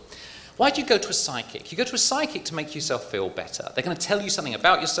straightforward. Why do you go to a psychic? You go to a psychic to make yourself feel better. They're going to tell you something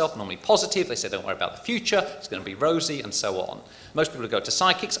about yourself, normally positive. They say, don't worry about the future, it's going to be rosy, and so on. Most people who go to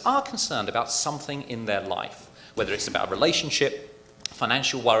psychics are concerned about something in their life, whether it's about a relationship,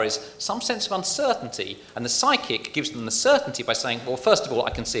 financial worries, some sense of uncertainty, and the psychic gives them the certainty by saying, well, first of all,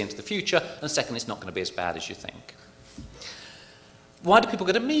 I can see into the future, and second, it's not going to be as bad as you think. Why do people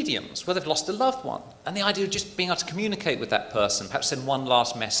go to mediums? Well, they've lost a loved one, and the idea of just being able to communicate with that person, perhaps send one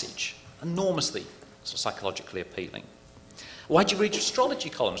last message, enormously psychologically appealing. Why do you read astrology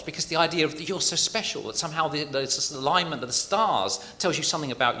columns? Because the idea of that you're so special, that somehow the alignment of the stars tells you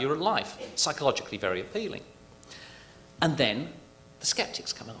something about your life, psychologically very appealing. And then the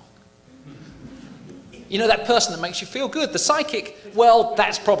skeptics come along. You know, that person that makes you feel good, the psychic, well,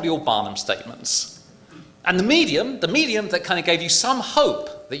 that's probably all Barnum statements. And the medium that kind of gave you some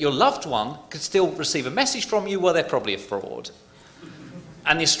hope that your loved one could still receive a message from you, well, they're probably a fraud.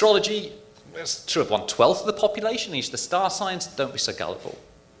 And the astrology, it's true of 1/12 of the population, each of the star signs, don't be so gullible.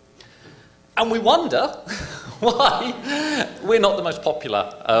 And we wonder why we're not the most popular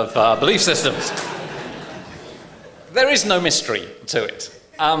of belief systems. There is no mystery to it.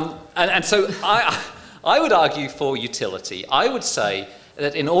 And so I would argue for utility. I would say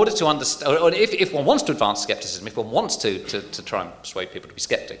that in order to understand, or if one wants to advance skepticism, if one wants to try and persuade people to be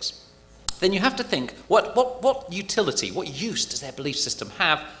skeptics, then you have to think, what utility, what use does their belief system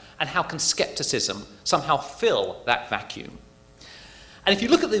have, and how can skepticism somehow fill that vacuum? And if you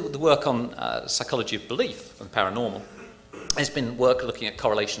look at the work on psychology of belief and paranormal, there's been work looking at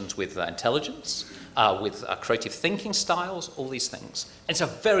correlations with intelligence, with creative thinking styles, all these things. It's a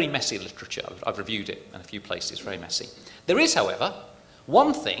very messy literature. I've reviewed it in a few places, very messy. There is, however,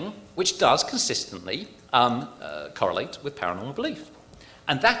 one thing which does consistently correlate with paranormal belief,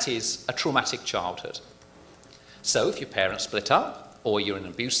 and that is a traumatic childhood. So if your parents split up, or you're in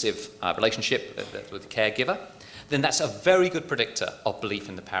an abusive relationship with a caregiver, then that's a very good predictor of belief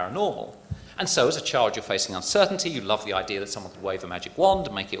in the paranormal. And so as a child, you're facing uncertainty, you love the idea that someone could wave a magic wand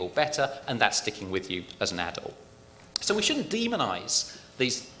and make it all better, and that's sticking with you as an adult. So we shouldn't demonize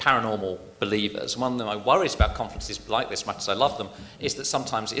these paranormal believers. One of my worries about conferences like this, much as I love them, is that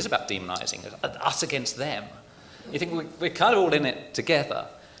sometimes it is about demonizing, us against them. You think we're kind of all in it together.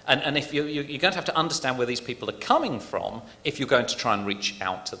 And if you're going to have to understand where these people are coming from if you're going to try and reach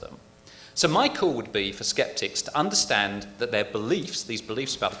out to them. So my call would be for skeptics to understand that their beliefs, these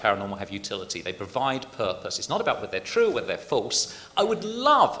beliefs about the paranormal, have utility. They provide purpose. It's not about whether they're true or whether they're false. I would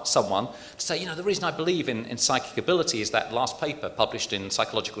love someone to say, you know, the reason I believe in psychic ability is that last paper published in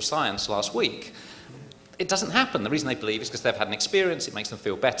Psychological Science last week. It doesn't happen. The reason they believe is because they've had an experience. It makes them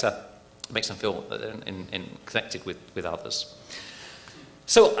feel better. It makes them feel connected with others.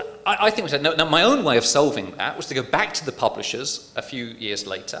 So I think my own way of solving that was to go back to the publishers a few years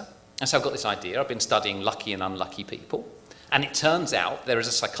later. And so I've got this idea. I've been studying lucky and unlucky people. And it turns out there is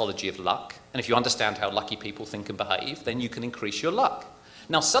a psychology of luck. And if you understand how lucky people think and behave, then you can increase your luck.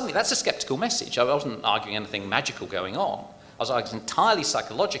 Now, suddenly, that's a skeptical message. I wasn't arguing anything magical going on. I was arguing entirely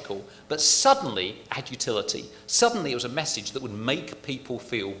psychological, but suddenly it had utility. Suddenly it was a message that would make people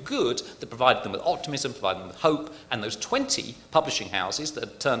feel good, that provided them with optimism, provided them with hope, and those 20 publishing houses that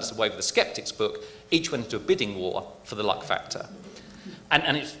had turned us away with the Skeptic's book each went into a bidding war for the luck factor.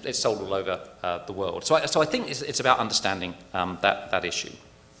 And it's sold all over the world. So I think it's about understanding that issue.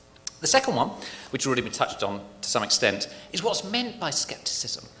 The second one, which has already been touched on to some extent, is what's meant by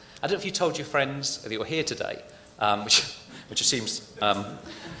skepticism. I don't know if you told your friends that you're here today, which assumes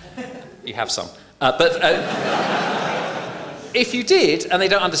you have some. But if you did, and they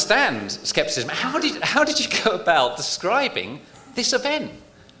don't understand skepticism, how did you go about describing this event?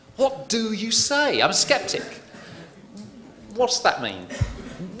 What do you say? I'm a skeptic. What's that mean?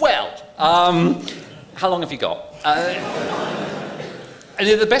 Well, how long have you got? And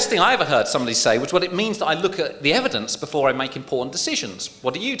the best thing I ever heard somebody say was, well, it means that I look at the evidence before I make important decisions.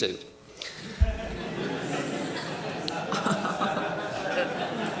 What do you do?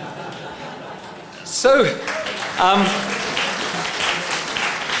 So,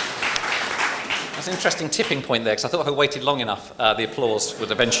 that's an interesting tipping point there, because I thought if I waited long enough, the applause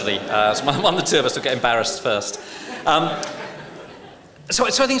would eventually, so one of the two of us would get embarrassed first. So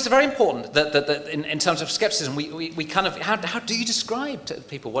I think it's very important that in terms of skepticism, we kind of, how do you describe to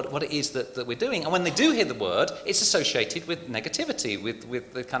people what it is that we're doing? And when they do hear the word, it's associated with negativity,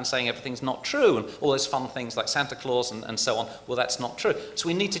 with the kind of saying everything's not true, and all those fun things like Santa Claus and so on. Well, that's not true. So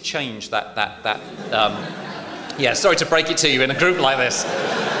we need to change that. Yeah, sorry to break it to you in a group like this.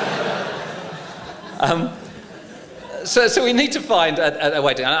 So we need to find a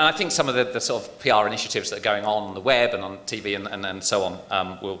way to, and I think some of the sort of PR initiatives that are going on the web and on TV and so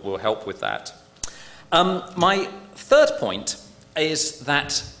on will help with that. My third point is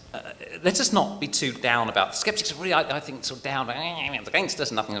that let us not be too down about skeptics. Really, I think sort of down, it's against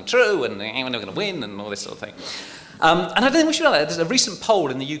us and nothing is true and we're never going to win and all this sort of thing. And I don't think we should know that. There's a recent poll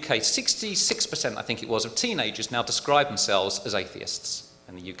in the UK, 66% I think it was, of teenagers now describe themselves as atheists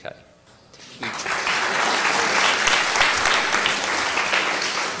in the UK. Huge.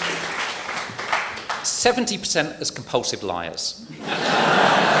 70% as compulsive liars.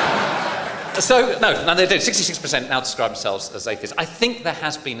 So, no, they do. 66% now describe themselves as atheists. I think there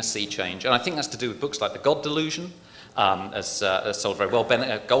has been a sea change, and I think that's to do with books like The God Delusion, as sold very well.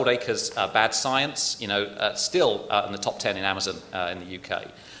 Goldacre's Bad Science, still in the top 10 in Amazon in the UK.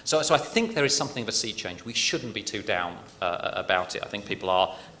 So I think there is something of a sea change. We shouldn't be too down about it. I think people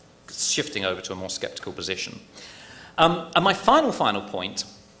are shifting over to a more sceptical position. And my final point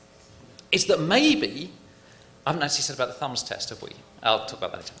is that maybe, I haven't actually said about the thumbs test, have we? I'll talk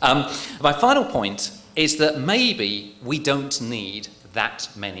about that later. My final point is that maybe we don't need that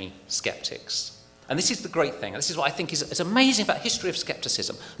many skeptics. And this is the great thing. This is what I think is amazing about the history of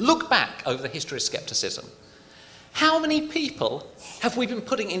skepticism. Look back over the history of skepticism. How many people have we been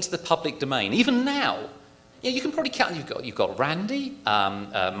putting into the public domain, even now? Yeah, you can probably count. You've got Randy,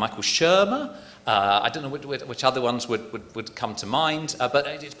 Michael Shermer. I don't know which other ones would come to mind, but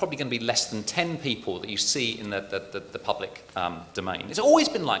it's probably going to be less than 10 people that you see in the public domain. It's always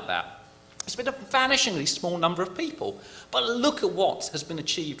been like that. It's been a vanishingly small number of people. But look at what has been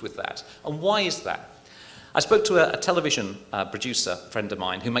achieved with that. And why is that? I spoke to a television producer friend of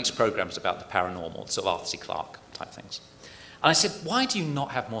mine who makes programs about the paranormal, sort of Arthur C. Clarke type things. And I said, why do you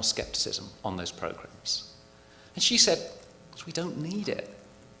not have more skepticism on those programs? And she said, because we don't need it.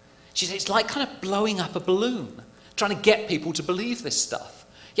 She said, it's like kind of blowing up a balloon, trying to get people to believe this stuff.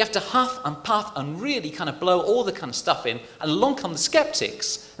 You have to huff and puff and really kind of blow all the kind of stuff in, and along come the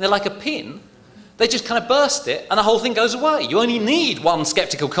skeptics, and they're like a pin. They just kind of burst it, and the whole thing goes away. You only need one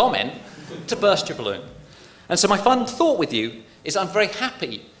skeptical comment to burst your balloon. And so my fun thought with you is I'm very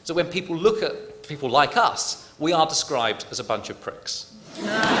happy that when people look at people like us, we are described as a bunch of pricks. Thank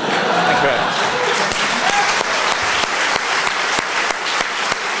you very much.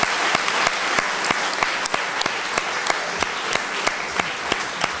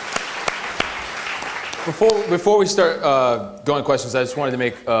 Before we start going to questions, I just wanted to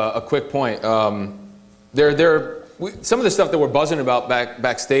make a quick point. Some of the stuff that we're buzzing about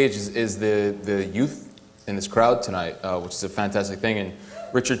backstage is the youth in this crowd tonight, which is a fantastic thing. And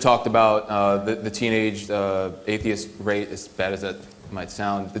Richard talked about the teenage atheist rate, as bad as that might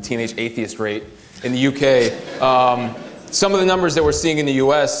sound, the teenage atheist rate in the UK. Some of the numbers that we're seeing in the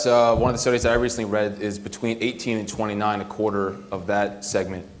US, one of the studies that I recently read is between 18 and 29, a quarter of that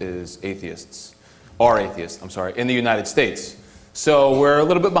segment is atheists. Are atheists, I'm sorry, in the United States. So we're a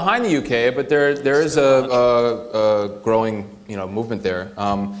little bit behind the UK, but there is a growing movement there.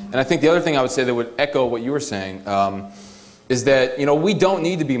 And I think the other thing I would say that would echo what you were saying is that we don't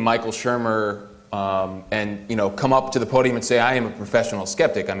need to be Michael Shermer and come up to the podium and say I am a professional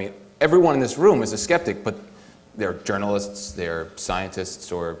skeptic. I mean, everyone in this room is a skeptic, but they're journalists, they're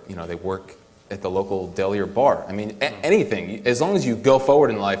scientists, or they work at the local deli or bar. I mean, anything. As long as you go forward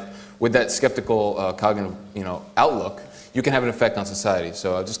in life with that skeptical cognitive outlook, you can have an effect on society.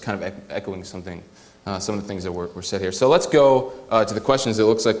 So just kind of echoing some of the things that were said here. So let's go to the questions. It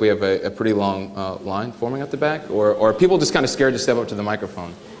looks like we have a pretty long line forming at the back, or are people just kind of scared to step up to the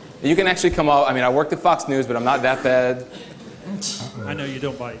microphone? You can actually come up. I mean, I worked at Fox News, but I'm not that bad. I know you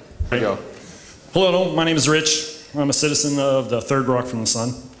don't bite. Here you go. Hello, my name is Rich. I'm a citizen of the third rock from the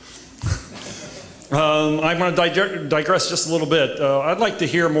sun. I want to digress just a little bit. I'd like to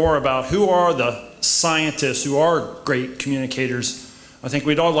hear more about who are the scientists who are great communicators. I think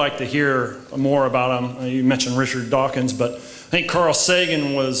we'd all like to hear more about them. You mentioned Richard Dawkins, but I think Carl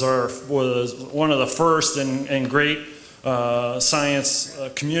Sagan was one of the first and great science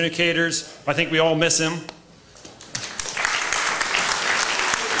communicators. I think we all miss him.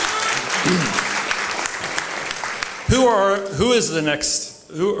 Who are the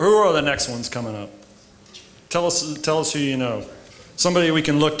next ones coming up? Tell us who you know. Somebody we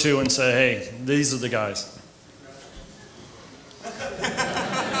can look to and say, hey, these are the guys.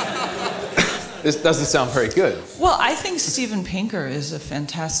 This doesn't sound very good. Well, I think Steven Pinker is a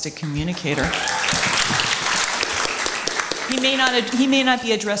fantastic communicator. He may not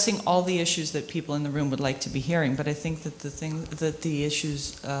be addressing all the issues that people in the room would like to be hearing, but I think that the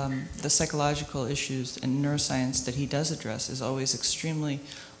issues, the psychological issues and neuroscience that he does address is always extremely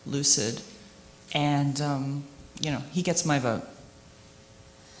lucid, and he gets my vote.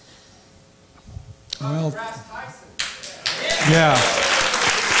 Well, yeah.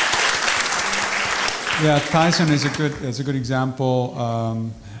 Yeah, Tyson is a good example.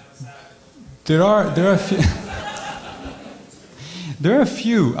 There are a few. There are a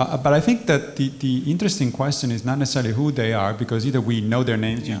few, but I think that the interesting question is not necessarily who they are, because either we know their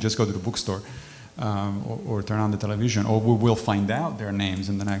names, you just go to the bookstore, or turn on the television, or we will find out their names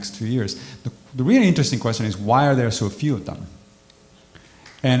in the next 2 years. The really interesting question is, why are there so few of them?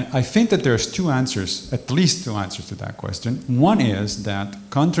 And I think that there's two answers, at least two answers to that question. One is that,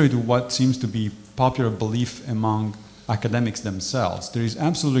 contrary to what seems to be popular belief among academics themselves, there is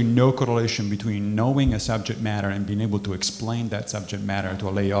absolutely no correlation between knowing a subject matter and being able to explain that subject matter to a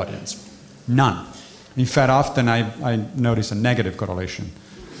lay audience. None. In fact, often I notice a negative correlation.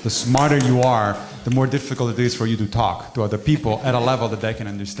 The smarter you are, the more difficult it is for you to talk to other people at a level that they can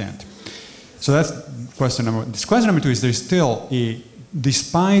understand. So that's question number one. Question number two is there's still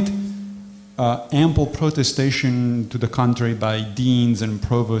despite ample protestation to the contrary by deans and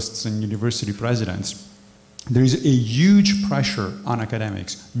provosts and university presidents, there is a huge pressure on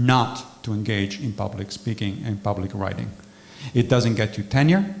academics not to engage in public speaking and public writing. It doesn't get you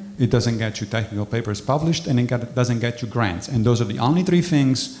tenure, it doesn't get you technical papers published, and it doesn't get you grants. And those are the only three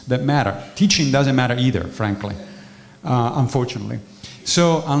things that matter. Teaching doesn't matter either, frankly, unfortunately.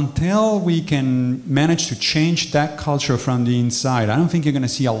 So until we can manage to change that culture from the inside, I don't think you're going to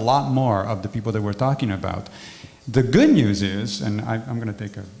see a lot more of the people that we're talking about. The good news is, and I'm going to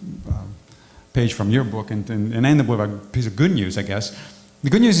take a page from your book and end up with a piece of good news, I guess. The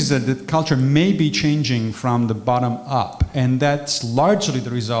good news is that the culture may be changing from the bottom up, and that's largely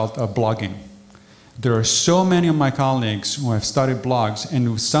the result of blogging. There are so many of my colleagues who have started blogs and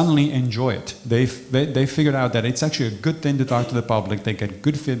who suddenly enjoy it. They figured out that it's actually a good thing to talk to the public. They get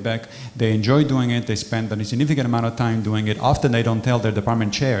good feedback. They enjoy doing it. They spend a significant amount of time doing it. Often they don't tell their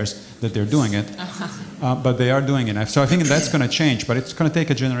department chairs that they're doing it, but they are doing it. So I think that's going to change, but it's going to take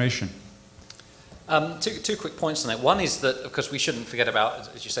a generation. Two quick points on that. One is that, of course, we shouldn't forget about,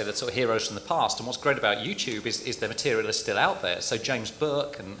 as you say, the sort of heroes from the past. And what's great about YouTube is the material is still out there. So James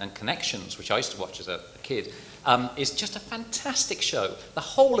Burke and Connections, which I used to watch as a kid, is just a fantastic show. The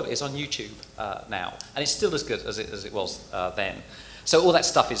whole of it is on YouTube now, and it's still as good as it was then. So all that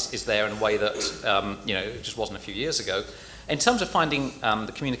stuff is there in a way that it just wasn't a few years ago. In terms of finding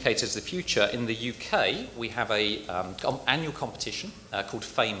the communicators of the future, in the UK, we have a annual competition called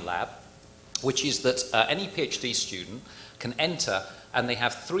Fame Lab, which is that any PhD student can enter, and they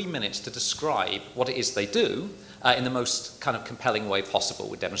have 3 minutes to describe what it is they do in the most kind of compelling way possible,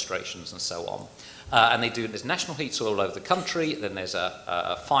 with demonstrations and so on. And there's national heats all over the country. Then there's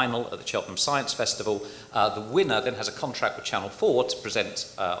a final at the Cheltenham Science Festival. The winner then has a contract with Channel 4 to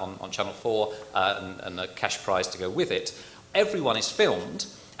present on Channel 4 and a cash prize to go with it. Everyone is filmed.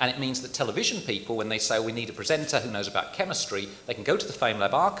 And it means that television people, when they say we need a presenter who knows about chemistry, they can go to the Fame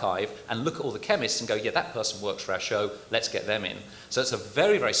Lab archive and look at all the chemists and go, yeah, that person works for our show, let's get them in. So it's a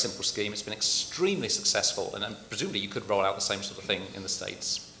very, very simple scheme. It's been extremely successful, and presumably you could roll out the same sort of thing in the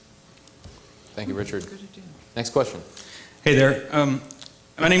States. Thank you, Richard. Next question. Hey there.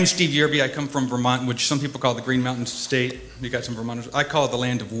 My name is Steve Yerby. I come from Vermont, which some people call the Green Mountains State. You got some Vermonters. I call it the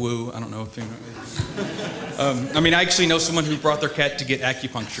land of woo. I don't know if you know. I actually know someone who brought their cat to get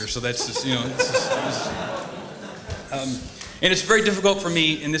acupuncture, so that's just, and it's very difficult for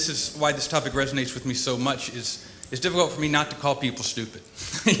me, and this is why this topic resonates with me so much, is it's difficult for me not to call people stupid.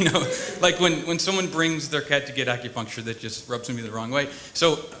 Like when someone brings their cat to get acupuncture, that just rubs me the wrong way.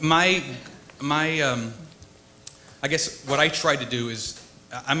 So I guess what I try to do is,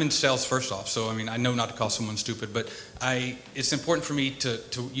 I'm in sales first off, so I know not to call someone stupid, but it's important for me to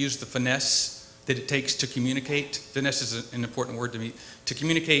use the finesse that it takes to communicate. Finesse is an important word to me. To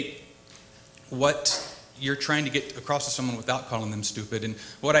communicate what you're trying to get across to someone without calling them stupid. And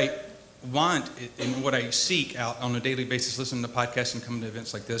what I want and what I seek out on a daily basis, listening to podcasts and coming to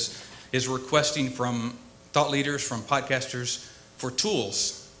events like this, is requesting from thought leaders, from podcasters, for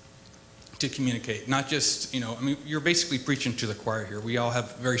tools to communicate, not just, you're basically preaching to the choir here. We all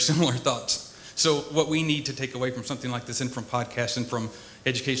have very similar thoughts. So what we need to take away from something like this and from podcasts and from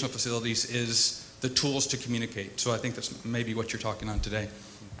educational facilities is the tools to communicate. So I think that's maybe what you're talking on today.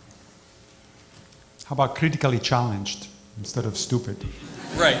 How about critically challenged instead of stupid?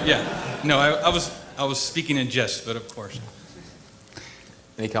 Right, yeah. No, I was speaking in jest, but of course.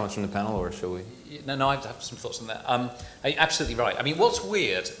 Any comments from the panel, or shall we? No, I have some thoughts on that. You're absolutely right. What's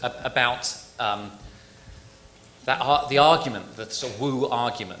weird about the argument, the sort of woo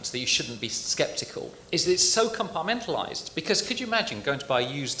argument, that you shouldn't be skeptical, is that it's so compartmentalized. Because could you imagine going to buy a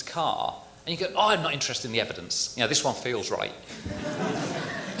used car and you go, oh, I'm not interested in the evidence. This one feels right.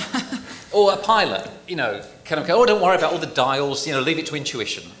 Or a pilot, kind of go, oh, don't worry about all the dials, leave it to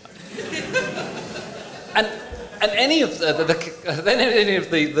intuition. And any of the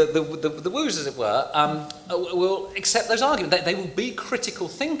woos, as it were, will accept those arguments. They will be critical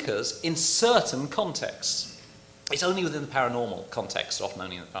thinkers in certain contexts. It's only within the paranormal context, often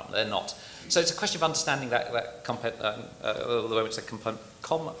only in the paranormal. They're not. So it's a question of understanding the way in which they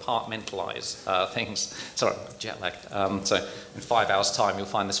compartmentalise things. Sorry, I'm jet lagged. So in 5 hours' time, you'll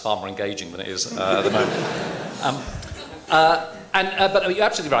find this far more engaging than it is at the moment. But you're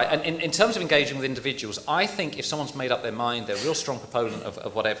absolutely right. And in terms of engaging with individuals, I think if someone's made up their mind, they're a real strong proponent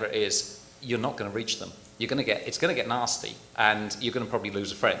of whatever it is, you're not going to reach them. It's going to get nasty, and you're going to probably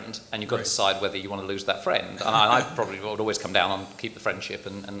lose a friend, and you've got to decide whether you want to lose that friend. And I probably would always come down and keep the friendship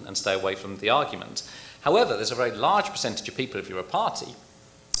and stay away from the argument. However, there's a very large percentage of people, if you're a party,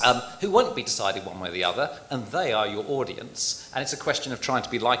 who won't be decided one way or the other, and they are your audience. And it's a question of trying to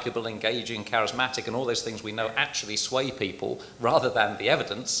be likeable, engaging, charismatic, and all those things we know actually sway people rather than the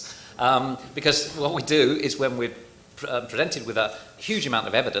evidence. Because what we do is when we're presented with a huge amount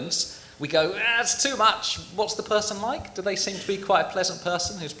of evidence, we go, that's too much. What's the person like? Do they seem to be quite a pleasant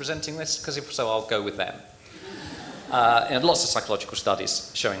person who's presenting this? Because if so, I'll go with them. And lots of psychological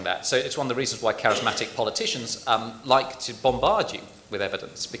studies showing that. So it's one of the reasons why charismatic politicians like to bombard you with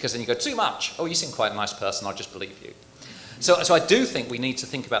evidence, because then you go, too much. Oh, you seem quite a nice person, I'll just believe you. So I do think we need to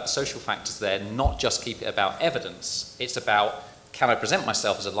think about the social factors there, not just keep it about evidence. It's about, can I present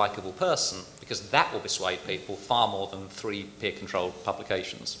myself as a likeable person? Because that will persuade people far more than 3 peer-controlled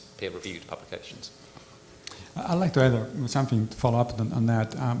publications, peer-reviewed publications. I'd like to add something to follow up on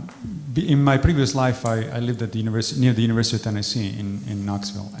that. In my previous life, I lived at the near the University of Tennessee in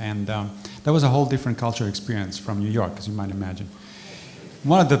Knoxville, and that was a whole different cultural experience from New York, as you might imagine.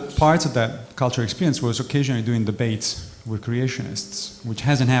 One of the parts of that cultural experience was occasionally doing debates with creationists, which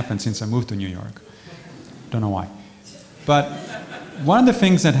hasn't happened since I moved to New York. Don't know why. But one of the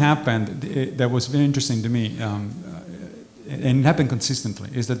things that happened that was very interesting to me, and it happened consistently,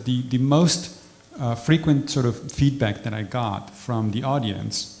 is that the most frequent sort of feedback that I got from the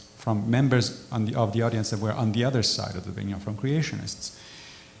audience, from members of the audience that were on the other side of the thing, from creationists,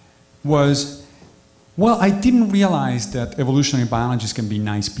 was, well, I didn't realize that evolutionary biologists can be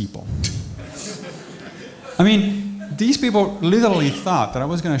nice people. I mean, these people literally thought that I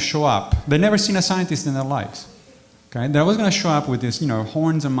was going to show up. They'd never seen a scientist in their lives. Okay? That I was going to show up with this,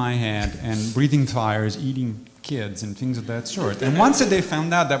 horns on my head and breathing fires, eating kids and things of that sort. And once that they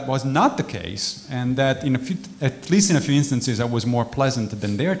found out that was not the case, and that at least in a few instances I was more pleasant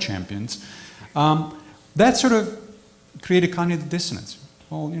than their champions, that sort of created cognitive dissonance.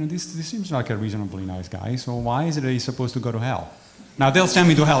 Well, this seems like a reasonably nice guy, so why is it that he's supposed to go to hell? Now, they'll send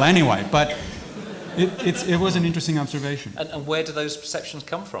me to hell anyway, but it was an interesting observation. And where do those perceptions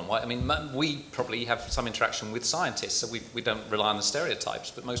come from? I mean, we probably have some interaction with scientists, so we don't rely on the stereotypes,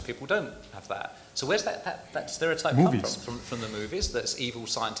 but most people don't have that. So where's that stereotype come from? From the movies, that's evil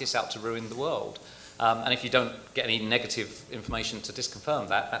scientists out to ruin the world. And if you don't get any negative information to disconfirm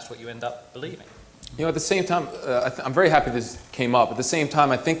that, that's what you end up believing. At the same time, I'm very happy this came up. At the same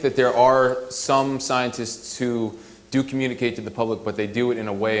time, I think that there are some scientists who do communicate to the public, but they do it in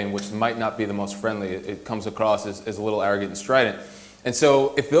a way in which might not be the most friendly. It comes across as a little arrogant and strident. And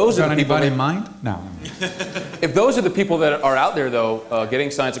so if those are the people... anybody in mind? No. If those are the people that are out there, though,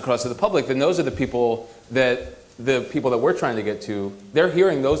 getting science across to the public, then those are the people that we're trying to get to. They're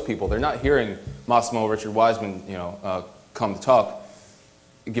hearing those people. They're not hearing Massimo, Richard Wiseman, come to talk,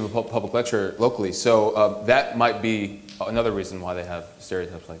 give a public lecture locally. So that might be another reason why they have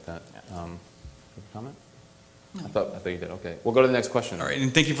stereotypes like that. Comment? No. I thought you did. Okay. We'll go to the next question. All right,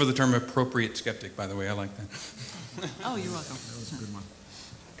 and thank you for the term appropriate skeptic, by the way. I like that. Oh, you're welcome. That was a good one.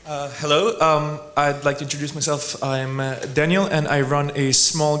 Hello, I'd like to introduce myself. I'm Daniel, and I run a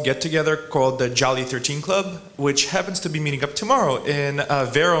small get-together called the Jolly 13 Club, which happens to be meeting up tomorrow in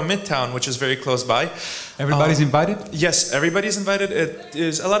Vero Midtown, which is very close by. Everybody's invited? Yes, everybody's invited. It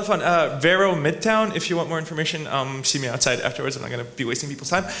is a lot of fun. Vero Midtown, if you want more information, see me outside afterwards. I'm not going to be wasting people's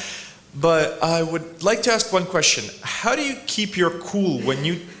time. But I would like to ask one question. How do you keep your cool when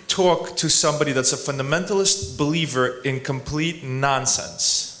you talk to somebody that's a fundamentalist believer in complete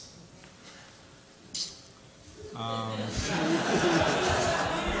nonsense?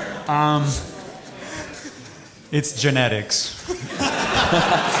 It's genetics.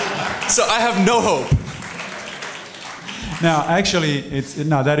 So I have no hope. Now, actually,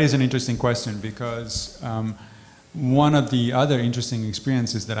 that is an interesting question, because one of the other interesting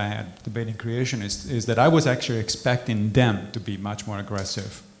experiences that I had debating creationists is that I was actually expecting them to be much more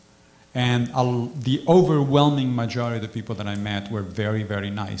aggressive. And the overwhelming majority of the people that I met were very, very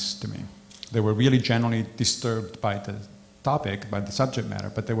nice to me. They were really genuinely disturbed by the topic, by the subject matter,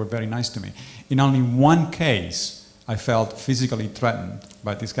 but they were very nice to me. In only one case, I felt physically threatened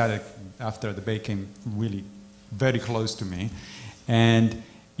by this guy that after the debate came really very close to me. And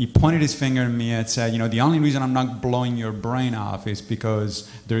he pointed his finger at me and said, the only reason I'm not blowing your brain off is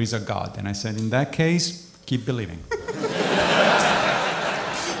because there is a God. And I said, in that case, keep believing.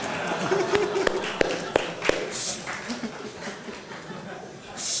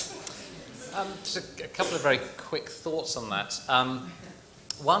 Just a couple of very quick thoughts on that.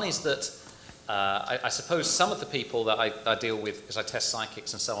 One is that I suppose some of the people that I deal with, because I test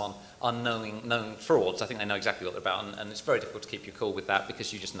psychics and so on, are known frauds. I think they know exactly what they're about, and it's very difficult to keep you cool with that,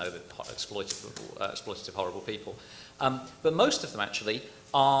 because you just know that exploitative, horrible people. But most of them actually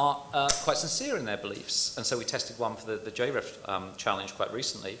are quite sincere in their beliefs, and so we tested one for the JREF challenge quite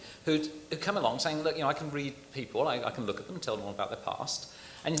recently, who'd come along saying, look, I can read people, I can look at them and tell them all about their past.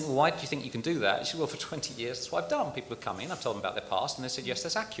 And you think, well, why do you think you can do that? She said, well, for 20 years, that's what I've done. People have come in, I've told them about their past, and they said, yes,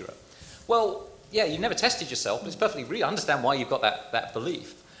 that's accurate. Well, yeah, you never tested yourself, but it's perfectly real. I understand why you've got that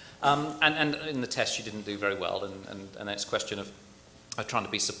belief. And in the test, you didn't do very well, and it's a question of trying to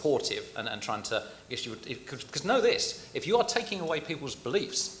be supportive and trying to, because know this, if you are taking away people's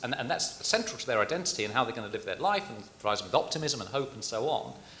beliefs, and that's central to their identity and how they're going to live their life, and provides them with optimism and hope and so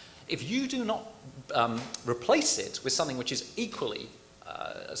on, if you do not replace it with something which is equally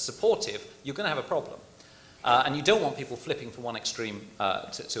supportive, you're going to have a problem. And you don't want people flipping from one extreme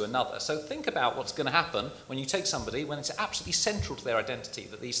to another. So think about what's going to happen when you take somebody, when it's absolutely central to their identity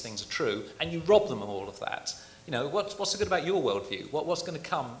that these things are true, and you rob them of all of that. You know, what's so good about your worldview? What's going to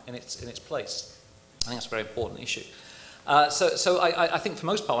come in its place? I think that's a very important issue. So I think for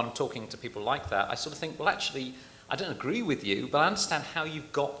most part, when I'm talking to people like that, I sort of think, well, actually, I don't agree with you, but I understand how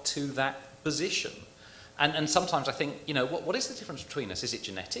you've got to that position. And sometimes I think, you know, what is the difference between us? Is it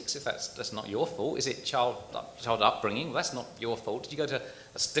genetics? If that's not your fault. Is it child upbringing? Well, that's not your fault. Did you go to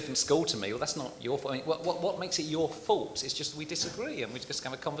a different school to me? Well, that's not your fault. I mean, what makes it your fault? It's just we disagree and we just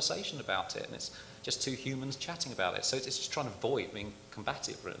have a conversation about it, and it's just two humans chatting about it. So it's just trying to avoid being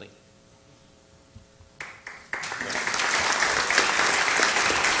combative, really.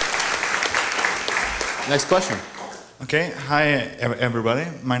 Next question. Okay, hi everybody.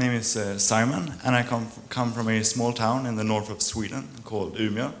 My name is Simon, and I come from a small town in the north of Sweden called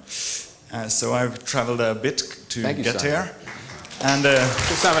Umeå. So I've traveled a bit to get here. And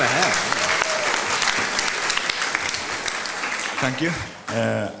just 7.5. Thank you.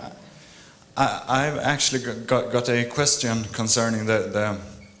 I've actually got a question concerning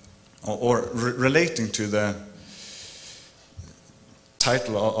relating to the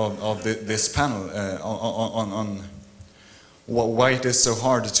title of this panel on why it is so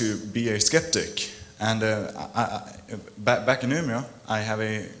hard to be a skeptic. And back in Umeå, I have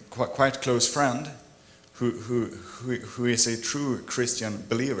a quite close friend who is a true Christian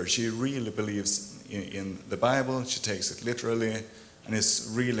believer. She really believes in the Bible, she takes it literally, and is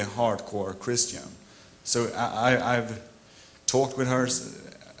really hardcore Christian. So I've talked with her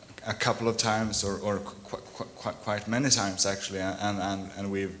a couple of times, or quite many times actually,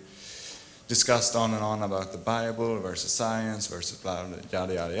 and we've discussed on and on about the Bible versus science versus blah, blah,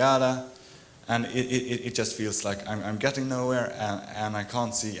 yada yada yada, and it just feels like I'm getting nowhere, and I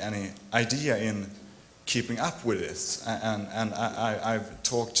can't see any idea in keeping up with this. And I've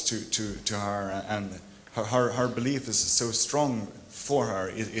talked to her, and her belief is so strong for her.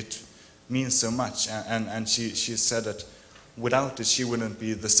 It means so much, and she said that without it she wouldn't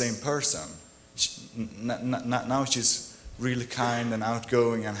be the same person. Now she's really kind and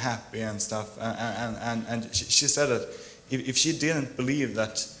outgoing and happy and stuff, and she said that if she didn't believe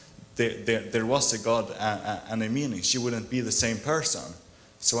that there was a God and a meaning, she wouldn't be the same person.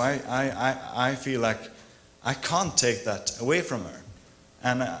 So I feel like I can't take that away from her,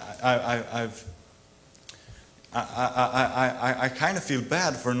 and I kind of feel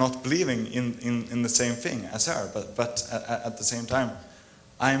bad for not believing in the same thing as her, but at the same time,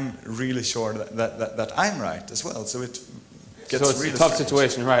 I'm really sure that I'm right as well. So it gets it's really a tough strange.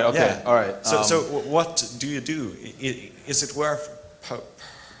 situation, right? Okay, yeah. All right. So what do you do? Is it worth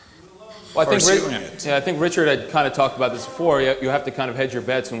well, pursuing it? Yeah, I think Richard had kind of talked about this before. You have to kind of hedge your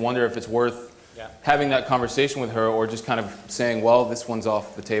bets and wonder if it's worth having that conversation with her, or just kind of saying, well, this one's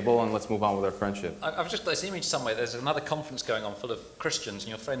off the table and let's move on with our friendship. I've just got this image somewhere. There's another conference going on full of Christians, and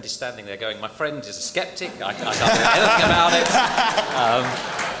your friend is standing there going, my friend is a skeptic, I can't do anything about it.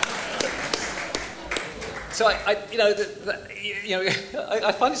 So I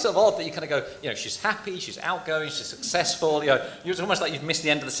find it sort of odd that you kind of go, you know, she's happy, she's outgoing, she's successful. You know, it's almost like you've missed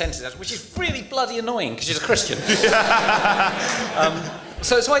the end of the sentence, which is really bloody annoying because she's a Christian.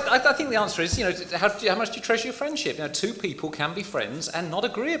 So I think the answer is, you know, how much do you treasure your friendship? You know, two people can be friends and not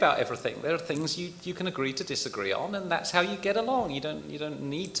agree about everything. There are things you can agree to disagree on, and that's how you get along. You don't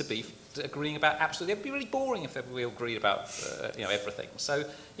need to be agreeing about absolutely. It'd be really boring if we all agreed about everything. So,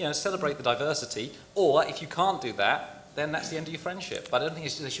 you know, celebrate the diversity. Or if you can't do that, then that's the end of your friendship. But I don't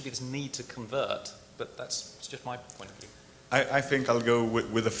think there should be this need to convert. But that's just my point of view. I think I'll go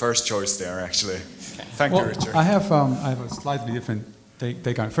with the first choice there, actually. Okay. Thank you, Richard. I have a slightly different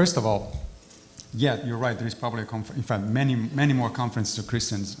take on it. First of all, yeah, you're right. There is probably in fact many more conferences of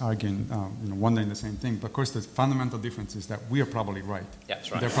Christians arguing, wondering the same thing. But of course, the fundamental difference is that we are probably right. Yeah,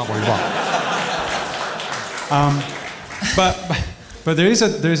 that's right. They're probably wrong. But there is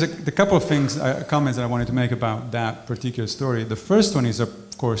a couple of things, comments that I wanted to make about that particular story. The first one is, of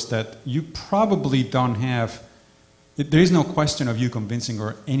course, that you probably don't have. There is no question of you convincing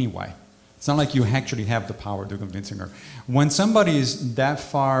her anyway. It's not like you actually have the power to convincing her. When somebody is that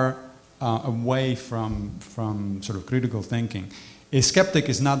far away from sort of critical thinking, a skeptic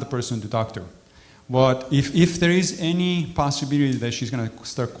is not the person to talk to. But if there is any possibility that she's going to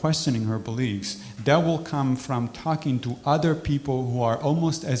start questioning her beliefs, that will come from talking to other people who are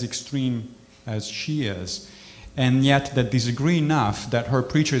almost as extreme as she is, and yet that disagree enough that her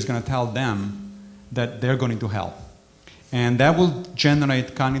preacher is going to tell them that they're going to hell. And that will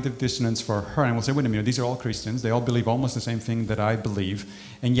generate cognitive dissonance for her, and we'll say, wait a minute, these are all Christians, they all believe almost the same thing that I believe,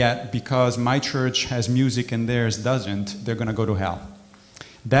 and yet because my church has music and theirs doesn't, they're going to go to hell.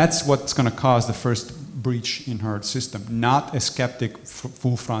 That's what's going to cause the first breach in her system, not a skeptic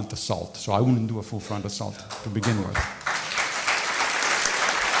full front assault. So I wouldn't do a full front assault to begin with.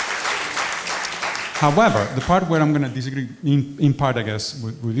 However, the part where I'm going to disagree, in part, I guess,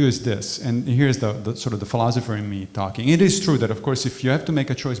 with you is this, and here's the sort of the philosopher in me talking. It is true that, of course, if you have to make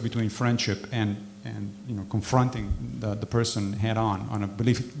a choice between friendship and you know, confronting the person head on a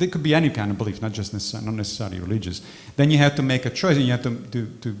belief, there could be any kind of belief, not necessarily religious, then you have to make a choice and you have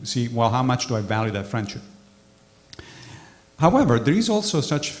to see, well, how much do I value that friendship? However, there is also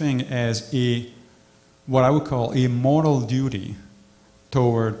such thing as what I would call a moral duty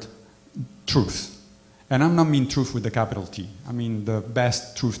toward truth. And I'm not mean truth with the capital T. I mean the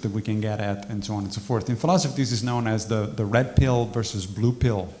best truth that we can get at, and so on and so forth. In philosophy, this is known as the red pill versus blue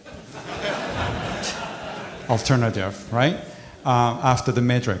pill alternative, right? After the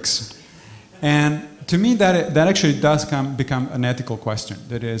Matrix. And to me, that actually does become an ethical question.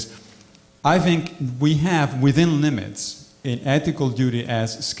 That is, I think we have, within limits, an ethical duty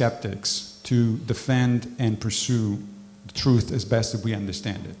as skeptics to defend and pursue the truth as best as we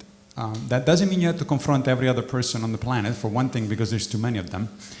understand it. That doesn't mean you have to confront every other person on the planet, for one thing, because there's too many of them,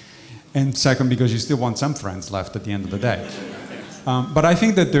 and second, because you still want some friends left at the end of the day. But I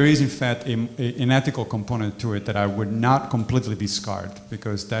think that there is, in fact, an ethical component to it that I would not completely discard,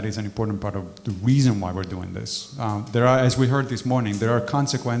 because that is an important part of the reason why we're doing this. There are, as we heard this morning, there are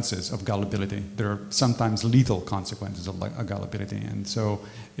consequences of gullibility. There are sometimes lethal consequences of gullibility, and so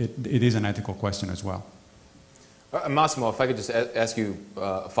it is an ethical question as well. Massimo, if I could just ask you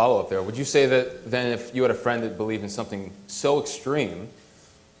a follow-up there. Would you say that then if you had a friend that believed in something so extreme,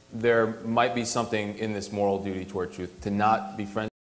 there might be something in this moral duty toward truth to not be friends